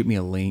shoot me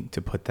a link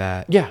to put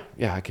that? Yeah,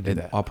 I could do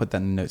that. I'll put that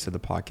in the notes of the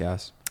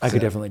podcast. I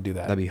could definitely do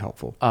that. That'd be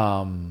helpful.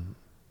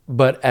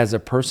 But as a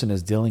person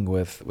is dealing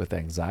with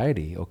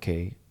anxiety,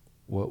 okay,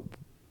 what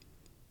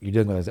you're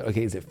dealing with?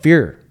 Okay, is it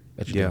fear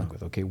that you're dealing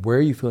with? Okay, where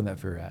are you feeling that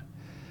fear at?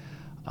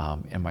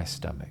 In my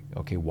stomach.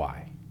 Okay,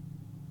 why?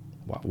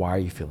 Why are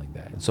you feeling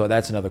that? And so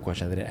that's another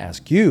question I didn't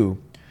ask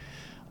you.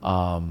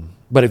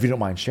 But if you don't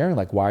mind sharing,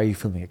 like, why are you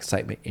feeling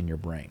excitement in your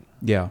brain?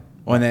 Yeah.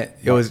 Well, and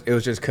it was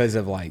just because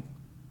of like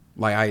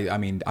I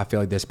mean, I feel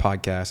like this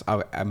podcast,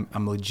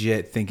 I'm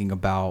legit thinking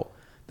about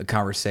the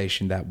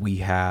conversation that we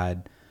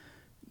had,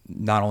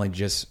 not only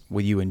just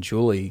with you and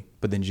Julie,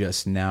 but then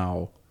just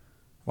now,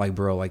 like,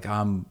 bro, like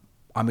I'm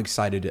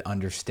excited to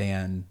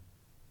understand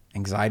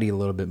anxiety a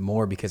little bit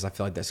more because I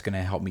feel like that's going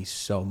to help me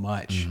so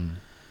much,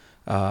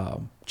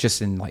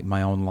 just in like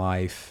my own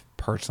life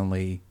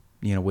personally,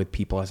 with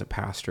people as a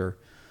pastor.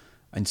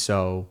 And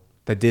so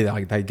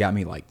that got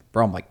me like,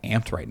 bro, I'm like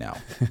amped right now.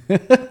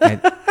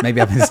 Maybe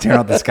I've been staring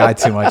at the sky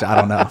too much. I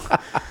don't know.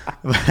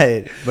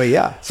 But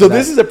yeah. So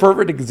this is a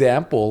perfect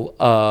example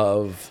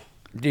of,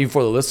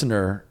 for the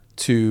listener,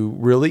 to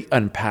really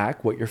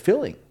unpack what you're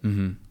feeling.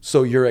 Mm-hmm.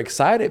 So you're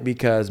excited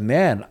because,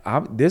 man,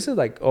 this is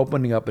like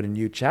opening up a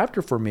new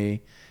chapter for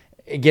me.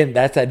 Again,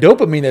 that's that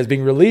dopamine that's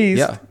being released.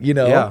 Yeah.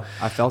 Yeah,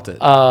 I felt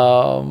it.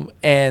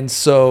 And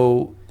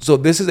so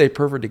this is a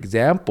perfect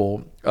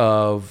example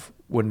of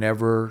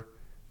whenever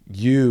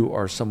you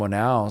or someone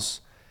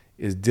else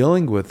is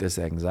dealing with this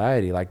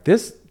anxiety, like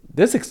this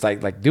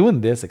excites, like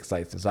doing this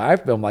excites me. So I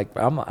feel like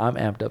I'm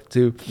amped up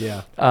too.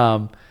 Yeah.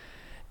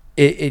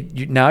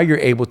 Now you're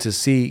able to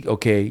see,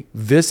 okay,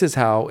 this is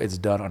how it's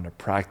done on a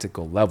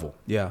practical level.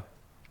 Yeah.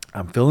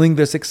 I'm feeling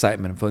this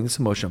excitement. I'm feeling this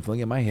emotion. I'm feeling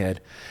it in my head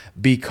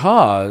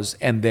because,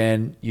 and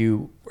then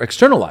you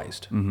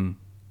externalized. Mm-hmm.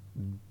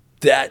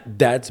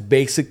 That's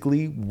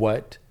basically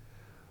what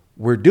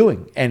we're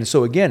doing. And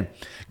so again,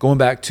 going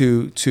back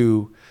to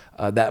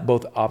that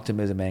both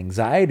optimism and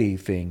anxiety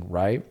thing,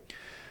 right?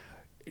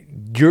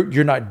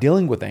 You're not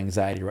dealing with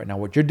anxiety right now.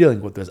 What you're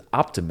dealing with is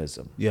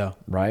optimism. Yeah.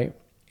 Right.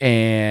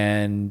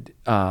 And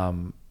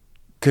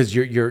because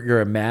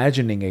you're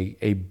imagining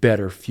a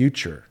better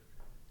future,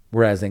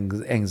 whereas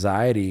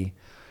anxiety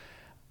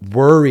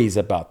worries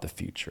about the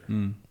future,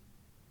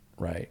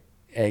 right?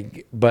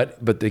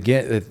 But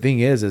again, the thing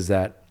is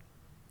that,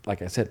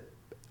 like I said,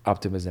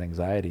 optimism and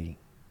anxiety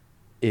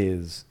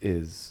is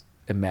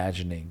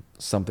imagining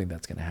something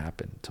that's going to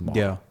happen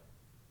tomorrow,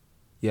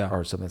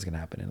 or something that's going to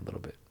happen in a little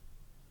bit.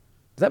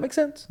 Does that make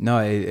sense? No,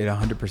 it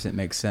 100%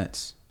 makes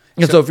sense.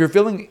 And so if you're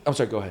feeling, I'm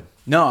sorry, go ahead.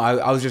 No,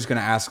 I was just going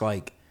to ask,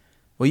 like,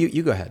 well,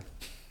 you go ahead.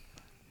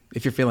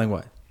 If you're feeling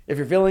what? If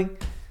you're feeling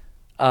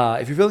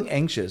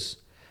anxious,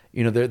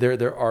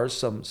 there are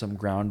some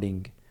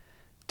grounding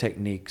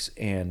techniques,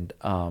 and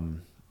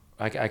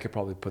I could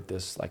probably put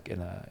this like in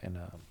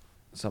a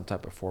some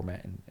type of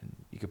format, and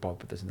you could probably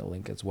put this in the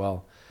link as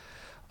well.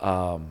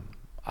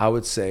 I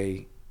would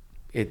say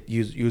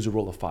use a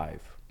rule of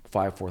 5,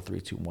 5, 4,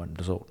 3, 2, 1.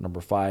 So number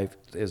 5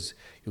 is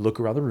you look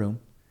around the room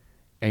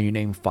and you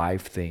name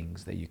 5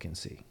 things that you can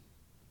see.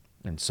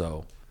 And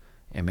so,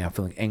 I'm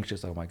feeling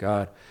anxious. Oh my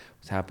God,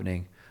 what's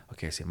happening?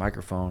 Okay, I see a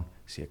microphone,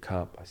 I see a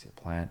cup, I see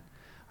a plant,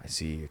 I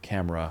see a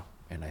camera,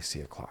 and I see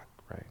a clock,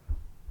 right?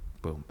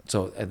 Boom.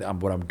 So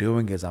what I'm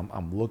doing is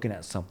I'm looking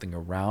at something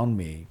around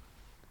me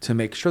to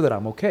make sure that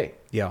I'm okay.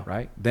 Yeah.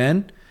 Right?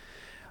 Then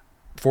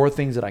 4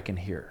 things that I can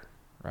hear,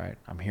 right?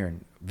 I'm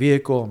hearing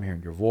vehicle, I'm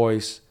hearing your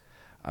voice,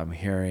 I'm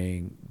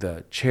hearing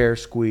the chair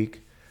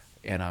squeak,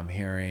 and I'm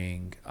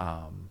hearing,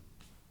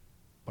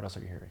 what else are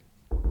you hearing?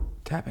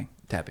 Tapping.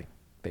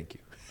 Thank you.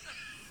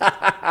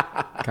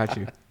 Got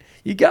you.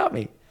 You got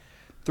me.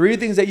 3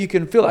 things that you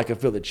can feel. I can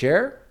feel the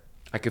chair.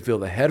 I can feel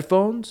the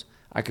headphones.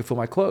 I can feel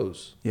my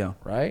clothes. Yeah.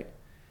 Right?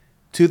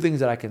 2 things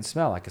that I can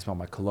smell. I can smell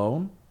my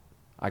cologne.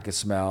 I can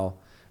smell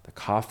the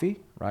coffee,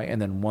 right?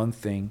 And then 1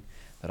 thing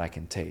that I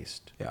can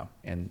taste. Yeah.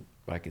 And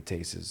what I can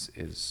taste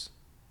is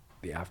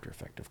the after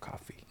effect of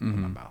coffee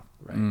in my mouth,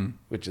 right?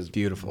 Which is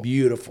Beautiful.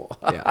 Beautiful.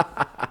 Yeah.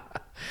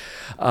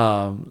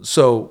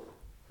 So,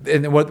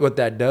 and what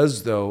that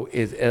does though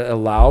is it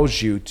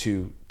allows you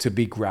to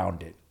be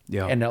grounded.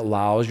 Yeah. And it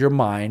allows your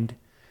mind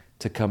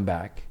to come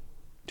back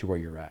to where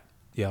you're at.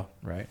 Yeah.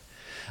 Right.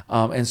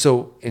 And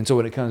so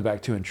when it comes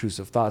back to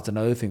intrusive thoughts,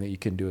 another thing that you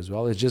can do as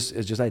well is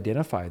just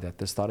identify that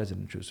this thought is an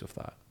intrusive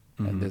thought.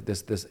 And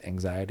this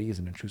anxiety is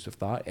an intrusive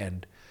thought,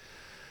 and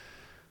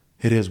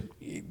it is.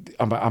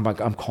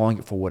 I'm calling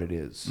it for what it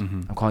is.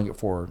 I'm calling it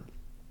for,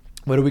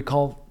 what do we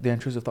call the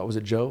intrusive thought? Was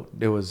it Joe?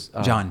 It was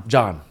John.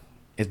 John.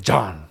 It's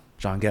John.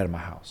 John, get out of my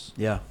house.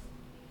 Yeah.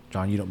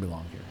 John, you don't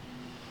belong here.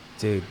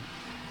 Dude,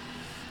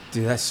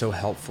 that's so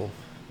helpful.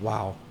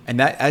 Wow. And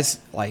that's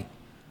like,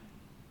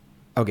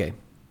 okay,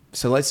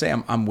 so let's say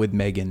I'm with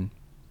Megan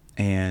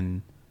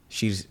and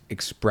she's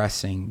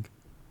expressing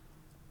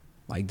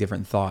like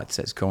different thoughts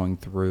that's going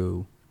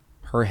through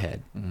her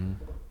head.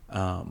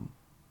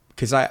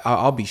 Because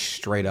I'll be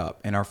straight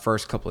up, in our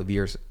first couple of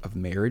years of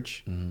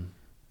marriage, and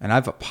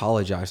I've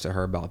apologized to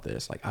her about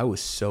this. Like, I was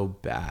so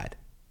bad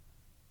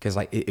because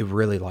like it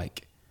really,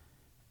 like,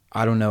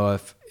 I don't know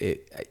if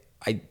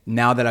I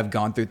now that I've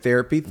gone through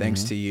therapy,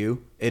 thanks to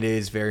you, it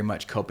is very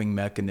much coping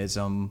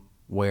mechanism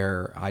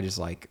where I just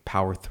like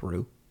power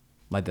through.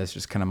 Like, that's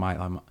just kind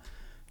of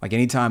like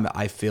anytime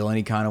I feel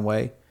any kind of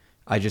way,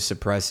 I just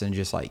suppress and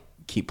just like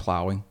keep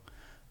plowing.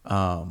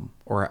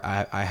 Or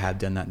I have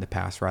done that in the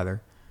past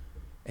rather.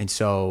 And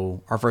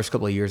so our first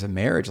couple of years of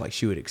marriage, like,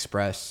 she would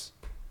express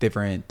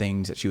different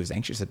things that she was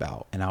anxious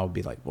about. And I would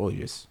be like, well,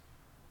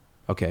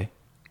 okay.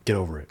 Get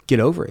over it. Get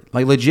over it.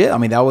 Like, legit. I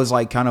mean, that was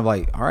like kind of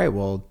like, all right,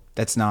 well,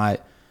 that's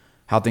not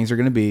how things are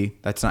going to be.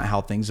 That's not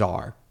how things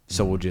are.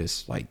 So we'll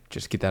just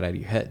get that out of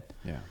your head.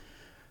 Yeah.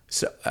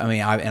 So, I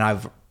mean,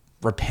 I've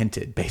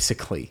repented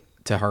basically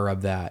to her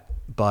of that.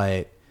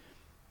 But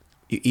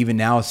even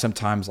now,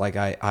 sometimes like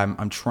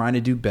I'm trying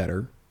to do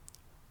better.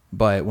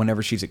 But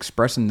whenever she's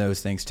expressing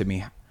those things to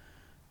me,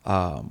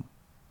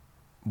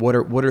 what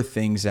are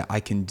things that I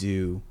can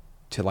do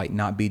to like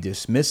not be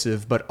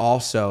dismissive, but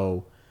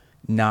also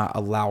not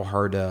allow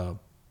her to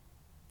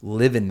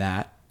live in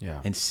that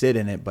and sit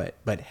in it,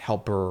 but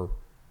help her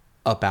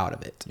up out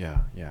of it. Yeah,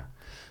 yeah.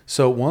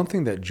 So one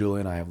thing that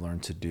Julie and I have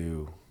learned to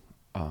do,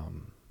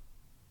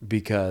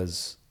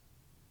 because,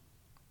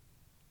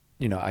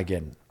 you know,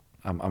 again,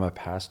 I'm a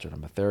pastor,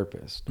 I'm a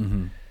therapist,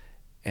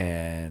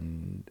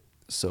 and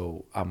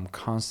so I'm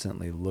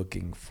constantly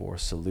looking for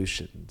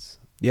solutions.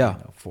 Yeah. You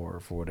know,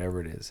 for whatever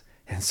it is.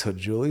 And so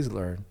Julie's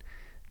learned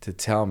to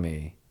tell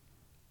me,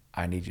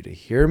 I need you to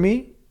hear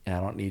me, and I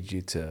don't need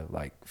you to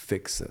like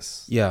fix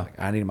this. Yeah. Like,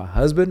 I need my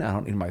husband, I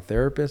don't need my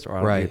therapist, or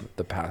I don't need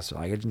the pastor.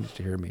 I just need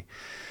to hear me.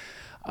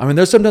 I mean,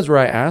 there's sometimes where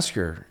I ask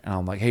her, and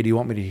I'm like, hey, do you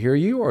want me to hear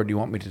you, or do you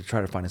want me to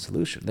try to find a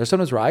solution? There's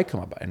sometimes where I come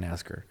up and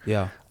ask her.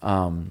 Yeah.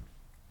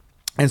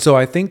 And so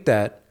I think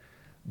that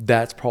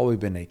that's probably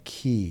been a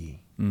key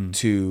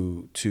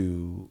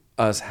to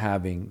us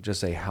having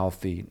just a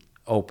healthy,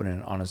 open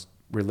and honest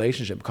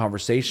relationship,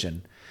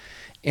 conversation,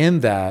 in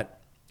that,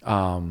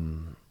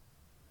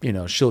 you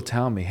know, she'll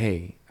tell me,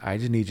 hey, I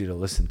just need you to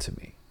listen to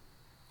me.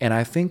 And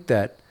I think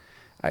that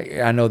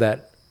I know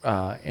that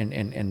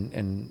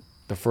in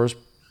the first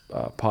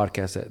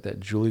podcast that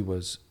Julie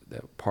was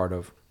part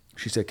of,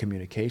 she said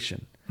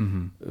communication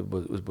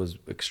was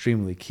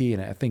extremely key,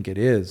 and I think it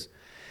is.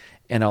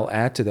 And I'll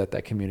add to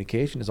that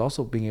communication is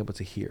also being able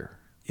to hear.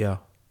 Yeah.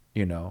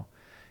 You know,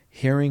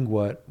 hearing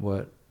what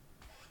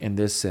in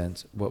this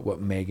sense,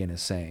 what Megan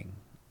is saying,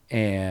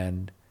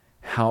 and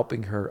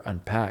helping her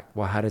unpack,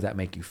 well, how does that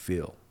make you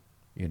feel?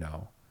 You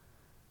know?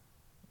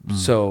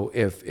 So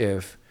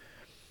if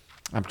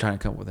I'm trying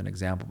to come up with an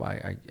example, but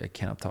I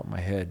can't off the top of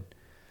my head.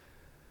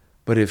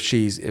 But if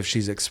she's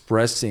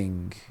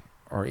expressing,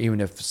 or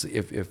even if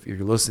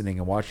you're listening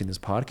and watching this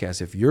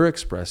podcast, if you're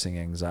expressing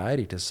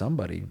anxiety to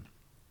somebody,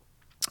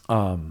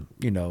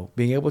 you know,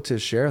 being able to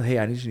share, hey,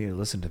 I need you to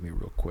listen to me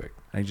real quick.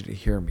 I need you to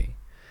hear me.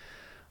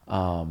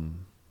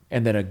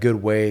 And then a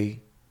good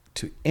way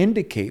to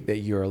indicate that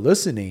you're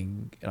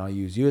listening, and I'll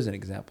use you as an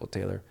example,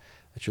 Taylor,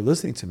 that you're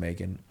listening to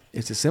Megan,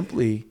 is to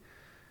simply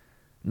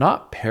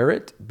not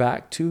parrot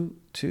back to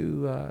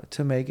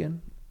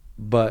Megan,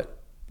 but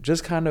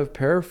just kind of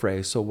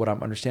paraphrase. So what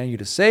I'm understanding you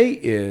to say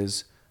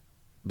is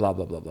blah,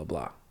 blah, blah, blah,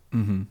 blah.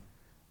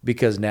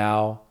 Because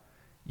now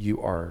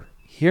you are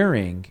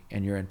hearing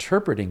and you're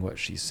interpreting what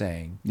she's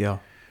saying. Yeah.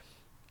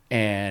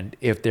 And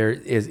if there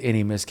is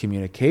any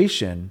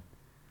miscommunication,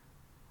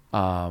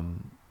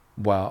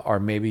 well, or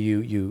maybe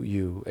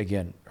you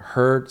again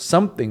heard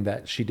something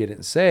that she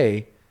didn't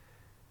say,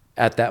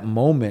 at that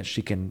moment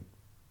she can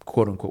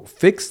quote unquote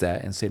fix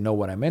that and say, no,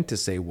 what I meant to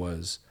say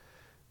was,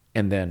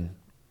 and then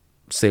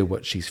say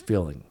what she's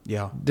feeling.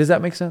 Yeah. Does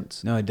that make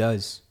sense? No, it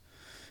does.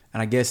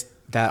 And I guess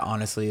that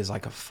honestly is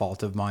like a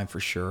fault of mine for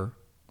sure,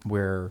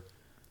 where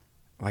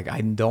like I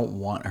don't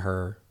want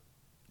her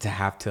to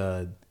have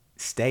to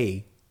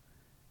stay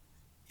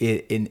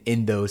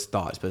in those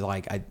thoughts. But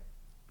like, I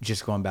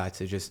just going back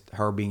to just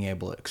her being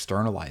able to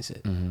externalize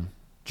it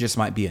just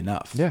might be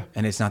enough. Yeah.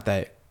 And it's not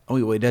that,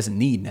 it doesn't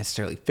need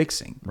necessarily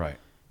fixing. Right.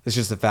 It's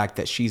just the fact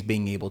that she's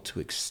being able to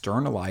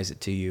externalize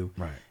it to you.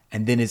 Right.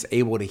 And then is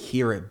able to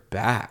hear it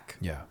back.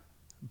 Yeah.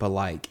 But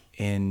like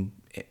in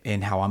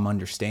how I'm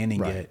understanding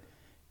Right. it,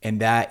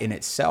 and that in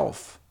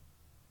itself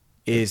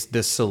is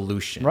the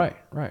solution. Right.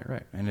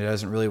 And it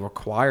doesn't really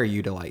require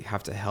you to like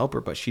have to help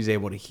her, but she's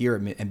able to hear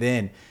it. And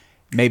then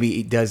maybe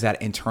it does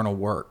that internal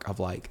work of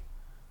like,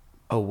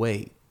 oh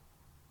wait,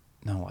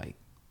 no,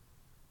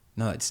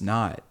 that's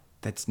not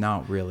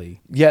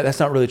really. Yeah, that's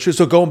not really true.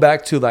 So going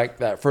back to like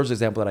that first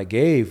example that I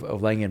gave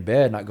of laying in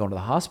bed, not going to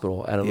the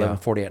hospital at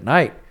 11:40 at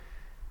night.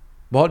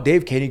 Well,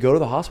 Dave, can you go to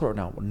the hospital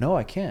now? Well, no,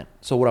 I can't.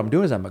 So what I'm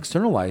doing is I'm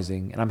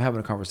externalizing and I'm having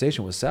a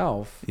conversation with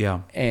self.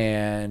 Yeah.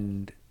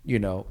 And,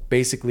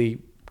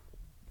 basically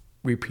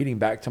repeating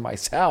back to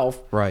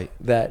myself. Right.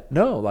 That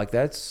no, like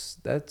that's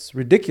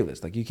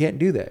ridiculous. Like you can't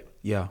do that.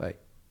 Yeah. Like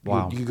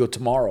Wow. you could go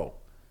tomorrow.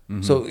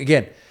 So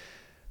again,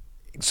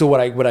 what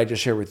I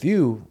just shared with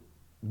you,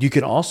 you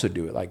can also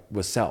do it like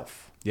with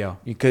self. Yeah.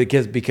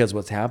 Because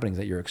what's happening is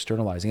that you're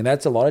externalizing. And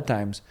that's a lot of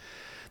times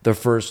the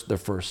first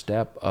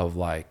step of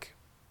like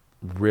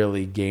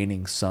really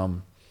gaining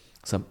some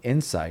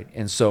insight.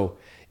 And so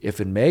if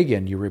in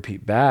Megan you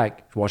repeat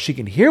back, well, she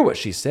can hear what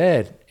she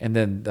said, and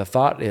then the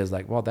thought is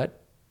like, well, that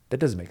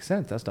doesn't make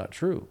sense. That's not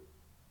true.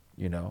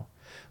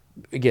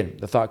 Again,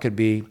 the thought could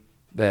be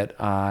that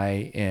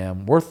I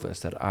am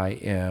worthless, that I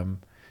am,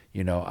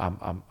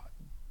 I'm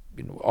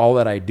all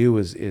that I do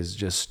is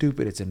just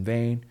stupid. It's in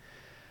vain.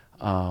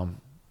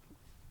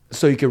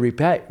 So you can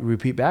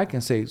repeat back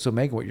and say, so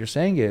Megan, what you're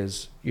saying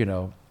is,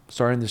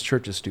 starting this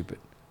church is stupid.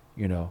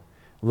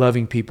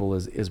 Loving people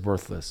is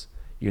worthless.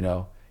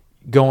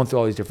 Going through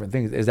all these different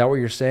things. Is that what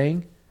you're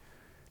saying?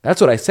 That's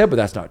what I said, but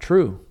that's not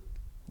true.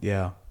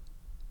 Yeah.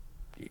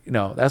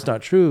 No, that's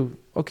not true.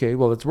 Okay,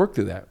 well, let's work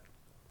through that.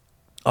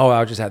 Oh,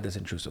 I just had this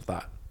intrusive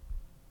thought.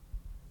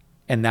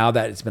 And now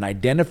that it's been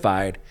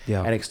identified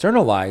and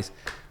externalized,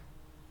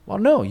 well,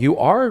 no, you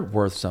are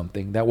worth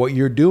something. That what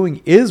you're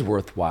doing is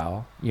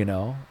worthwhile.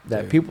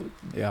 That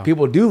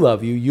people do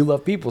love you. You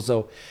love people.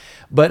 So,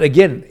 but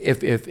again,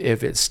 if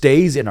it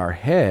stays in our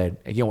head,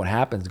 again, what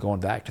happens?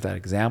 Going back to that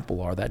example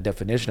or that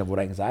definition of what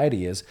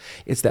anxiety is,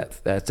 it's that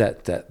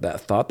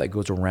thought that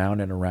goes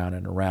around and around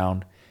and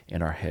around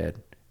in our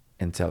head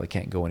until it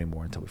can't go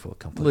anymore, until we feel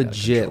completely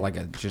legit,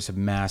 like just a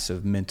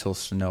massive mental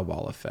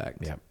snowball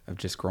effect of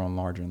just growing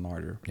larger and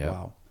larger. Yep.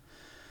 Wow,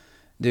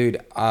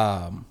 dude,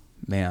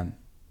 man,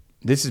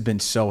 this has been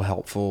so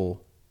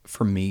helpful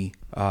for me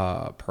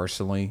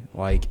personally.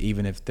 Like,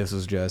 even if this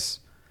was just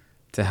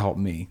to help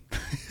me,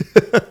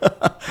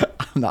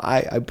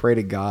 I pray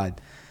to God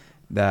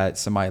that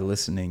somebody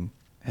listening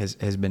has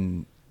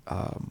been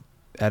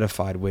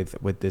edified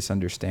with this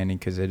understanding,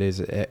 because it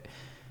is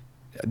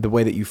the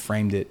way that you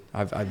framed it.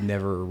 I've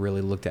never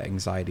really looked at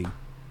anxiety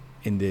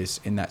in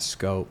that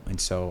scope, and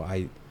so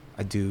I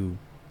do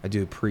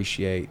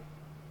appreciate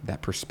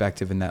that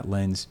perspective and that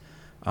lens.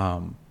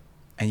 And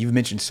you've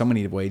mentioned so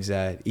many ways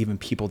that even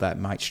people that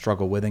might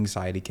struggle with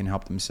anxiety can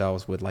help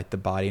themselves with, like the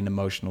body and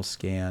emotional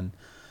scan.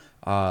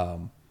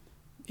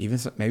 Even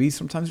maybe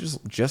sometimes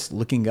just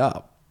looking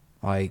up.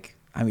 Like,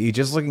 I mean,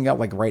 just looking up,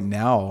 like right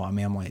now, I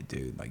mean, I'm like,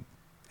 dude, like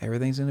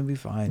everything's going to be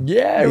fine.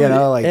 Yeah.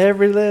 Like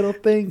every little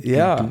thing.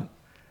 Yeah.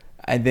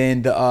 And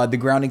then the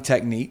grounding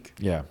technique.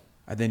 Yeah.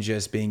 And then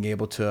just being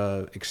able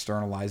to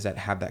externalize that,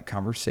 have that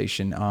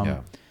conversation.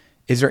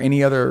 Is there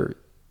any other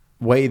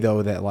way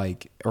though that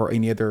like, or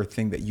any other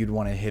thing that you'd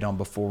want to hit on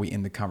before we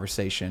end the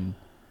conversation,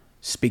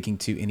 speaking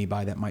to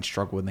anybody that might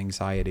struggle with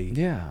anxiety?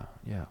 Yeah.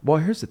 Well,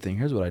 here's the thing.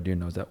 Here's what I do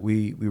know is that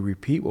we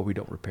repeat what we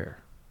don't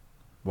repair.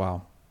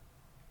 Wow.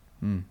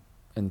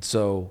 And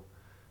so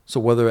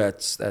whether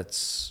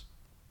that's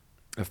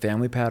a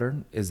family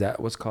pattern, is that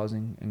what's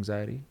causing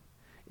anxiety?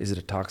 Is it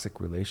a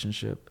toxic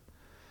relationship?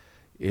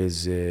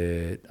 Is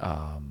it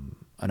an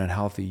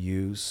unhealthy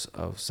use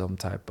of some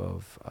type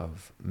of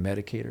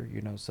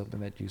medicator,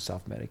 something that you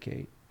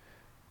self-medicate,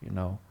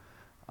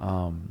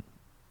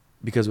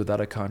 because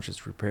without a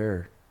conscious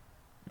repair,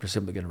 you're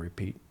simply going to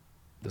repeat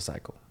the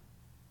cycle.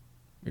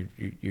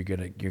 You're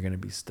gonna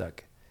be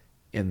stuck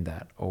in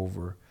that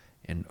over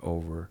and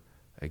over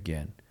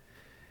again.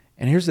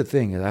 And here's the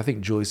thing, and I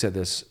think Julie said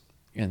this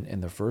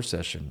in the first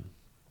session,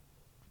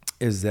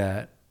 is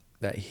that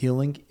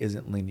healing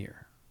isn't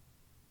linear.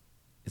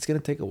 It's going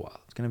to take a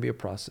while. It's going to be a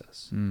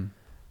process. And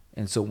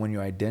so when you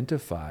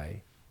identify,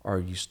 or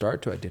you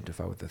start to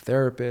identify with the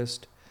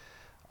therapist,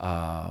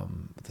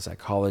 with the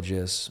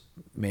psychologist,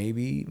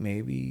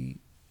 maybe,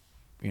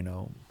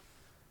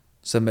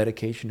 some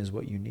medication is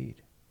what you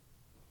need.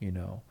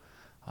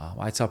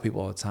 I tell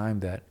people all the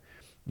time that,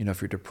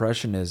 if your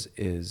depression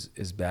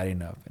is bad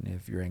enough, and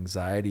if your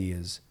anxiety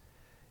is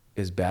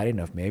bad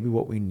enough, maybe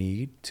what we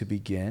need to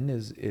begin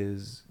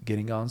is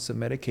getting on some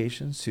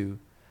medications to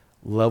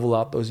level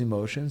out those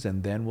emotions,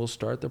 and then we'll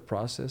start the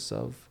process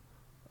of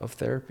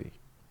therapy.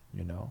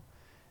 you know?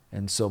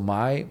 And so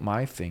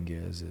my thing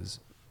is,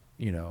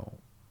 you know,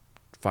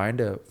 find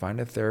a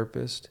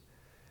therapist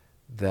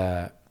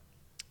that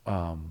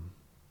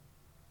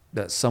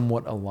that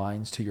somewhat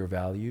aligns to your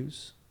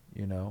values,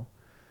 you know,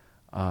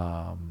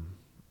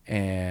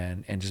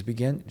 and just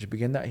begin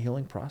that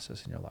healing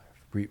process in your life.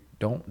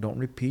 Don't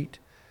repeat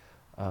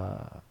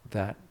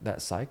that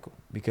cycle,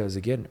 because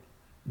again,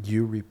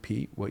 you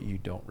repeat what you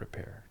don't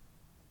repair.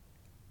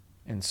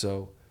 And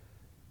so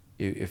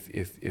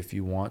if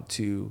you want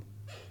to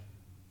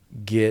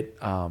get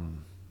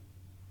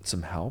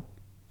some help,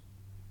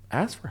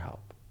 ask for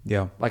help.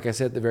 Yeah. Like I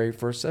said at the very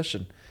first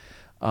session,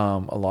 a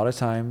lot of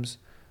times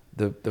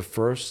the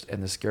first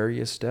and the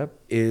scariest step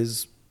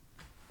is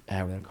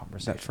having a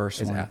conversation. That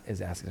first one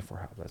is asking for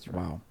help. That's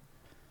right. Wow.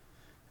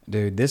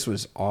 Dude, this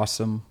was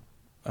awesome.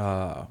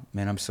 Man,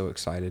 I'm so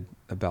excited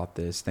about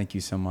this. Thank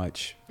you so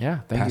much. Yeah,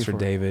 thank Pastor you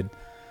David.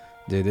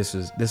 Dude, this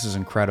is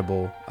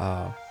incredible.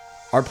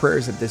 Our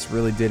prayers that this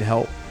really did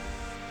help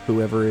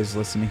whoever is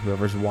listening,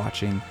 whoever's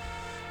watching,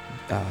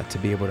 to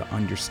be able to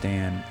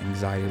understand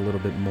anxiety a little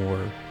bit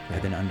more,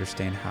 and then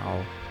understand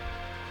how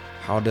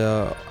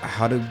to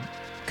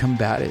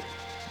combat it,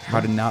 how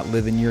to not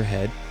live in your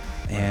head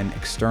and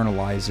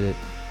externalize it,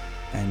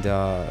 and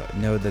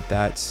know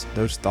that's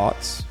those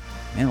thoughts.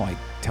 Man, like,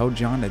 tell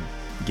John to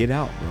get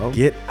out, bro.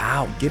 Get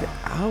out.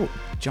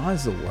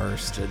 John's the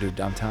worst. Dude,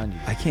 I'm telling you.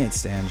 I can't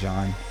stand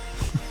John.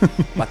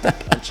 About to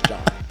punch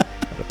John.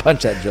 About to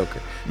punch that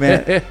joker.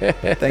 Man,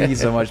 thank you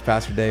so much,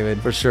 Pastor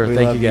David. For sure. We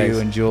Thank love you guys.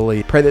 and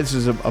Julie. Pray this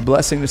is a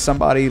blessing to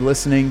somebody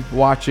listening,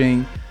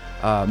 watching.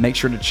 Make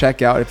sure to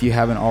check out, if you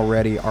haven't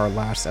already, our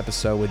last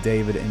episode with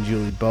David and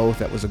Julie both.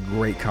 That was a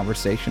great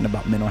conversation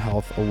about mental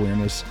health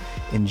awareness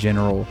in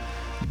general.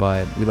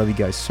 But we love you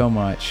guys so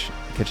much.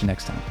 Catch you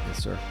next time.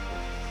 Yes, sir.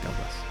 God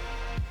bless.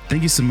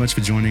 Thank you so much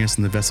for joining us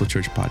on the Vessel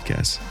Church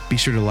podcast. Be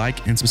sure to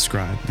like and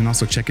subscribe, and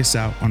also check us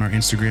out on our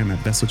Instagram at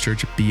Vessel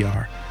Church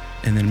BR.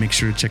 And then make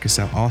sure to check us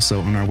out also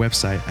on our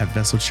website at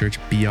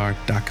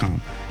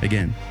vesselchurchbr.com.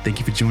 Again, thank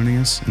you for joining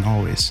us, and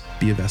always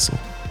be a vessel.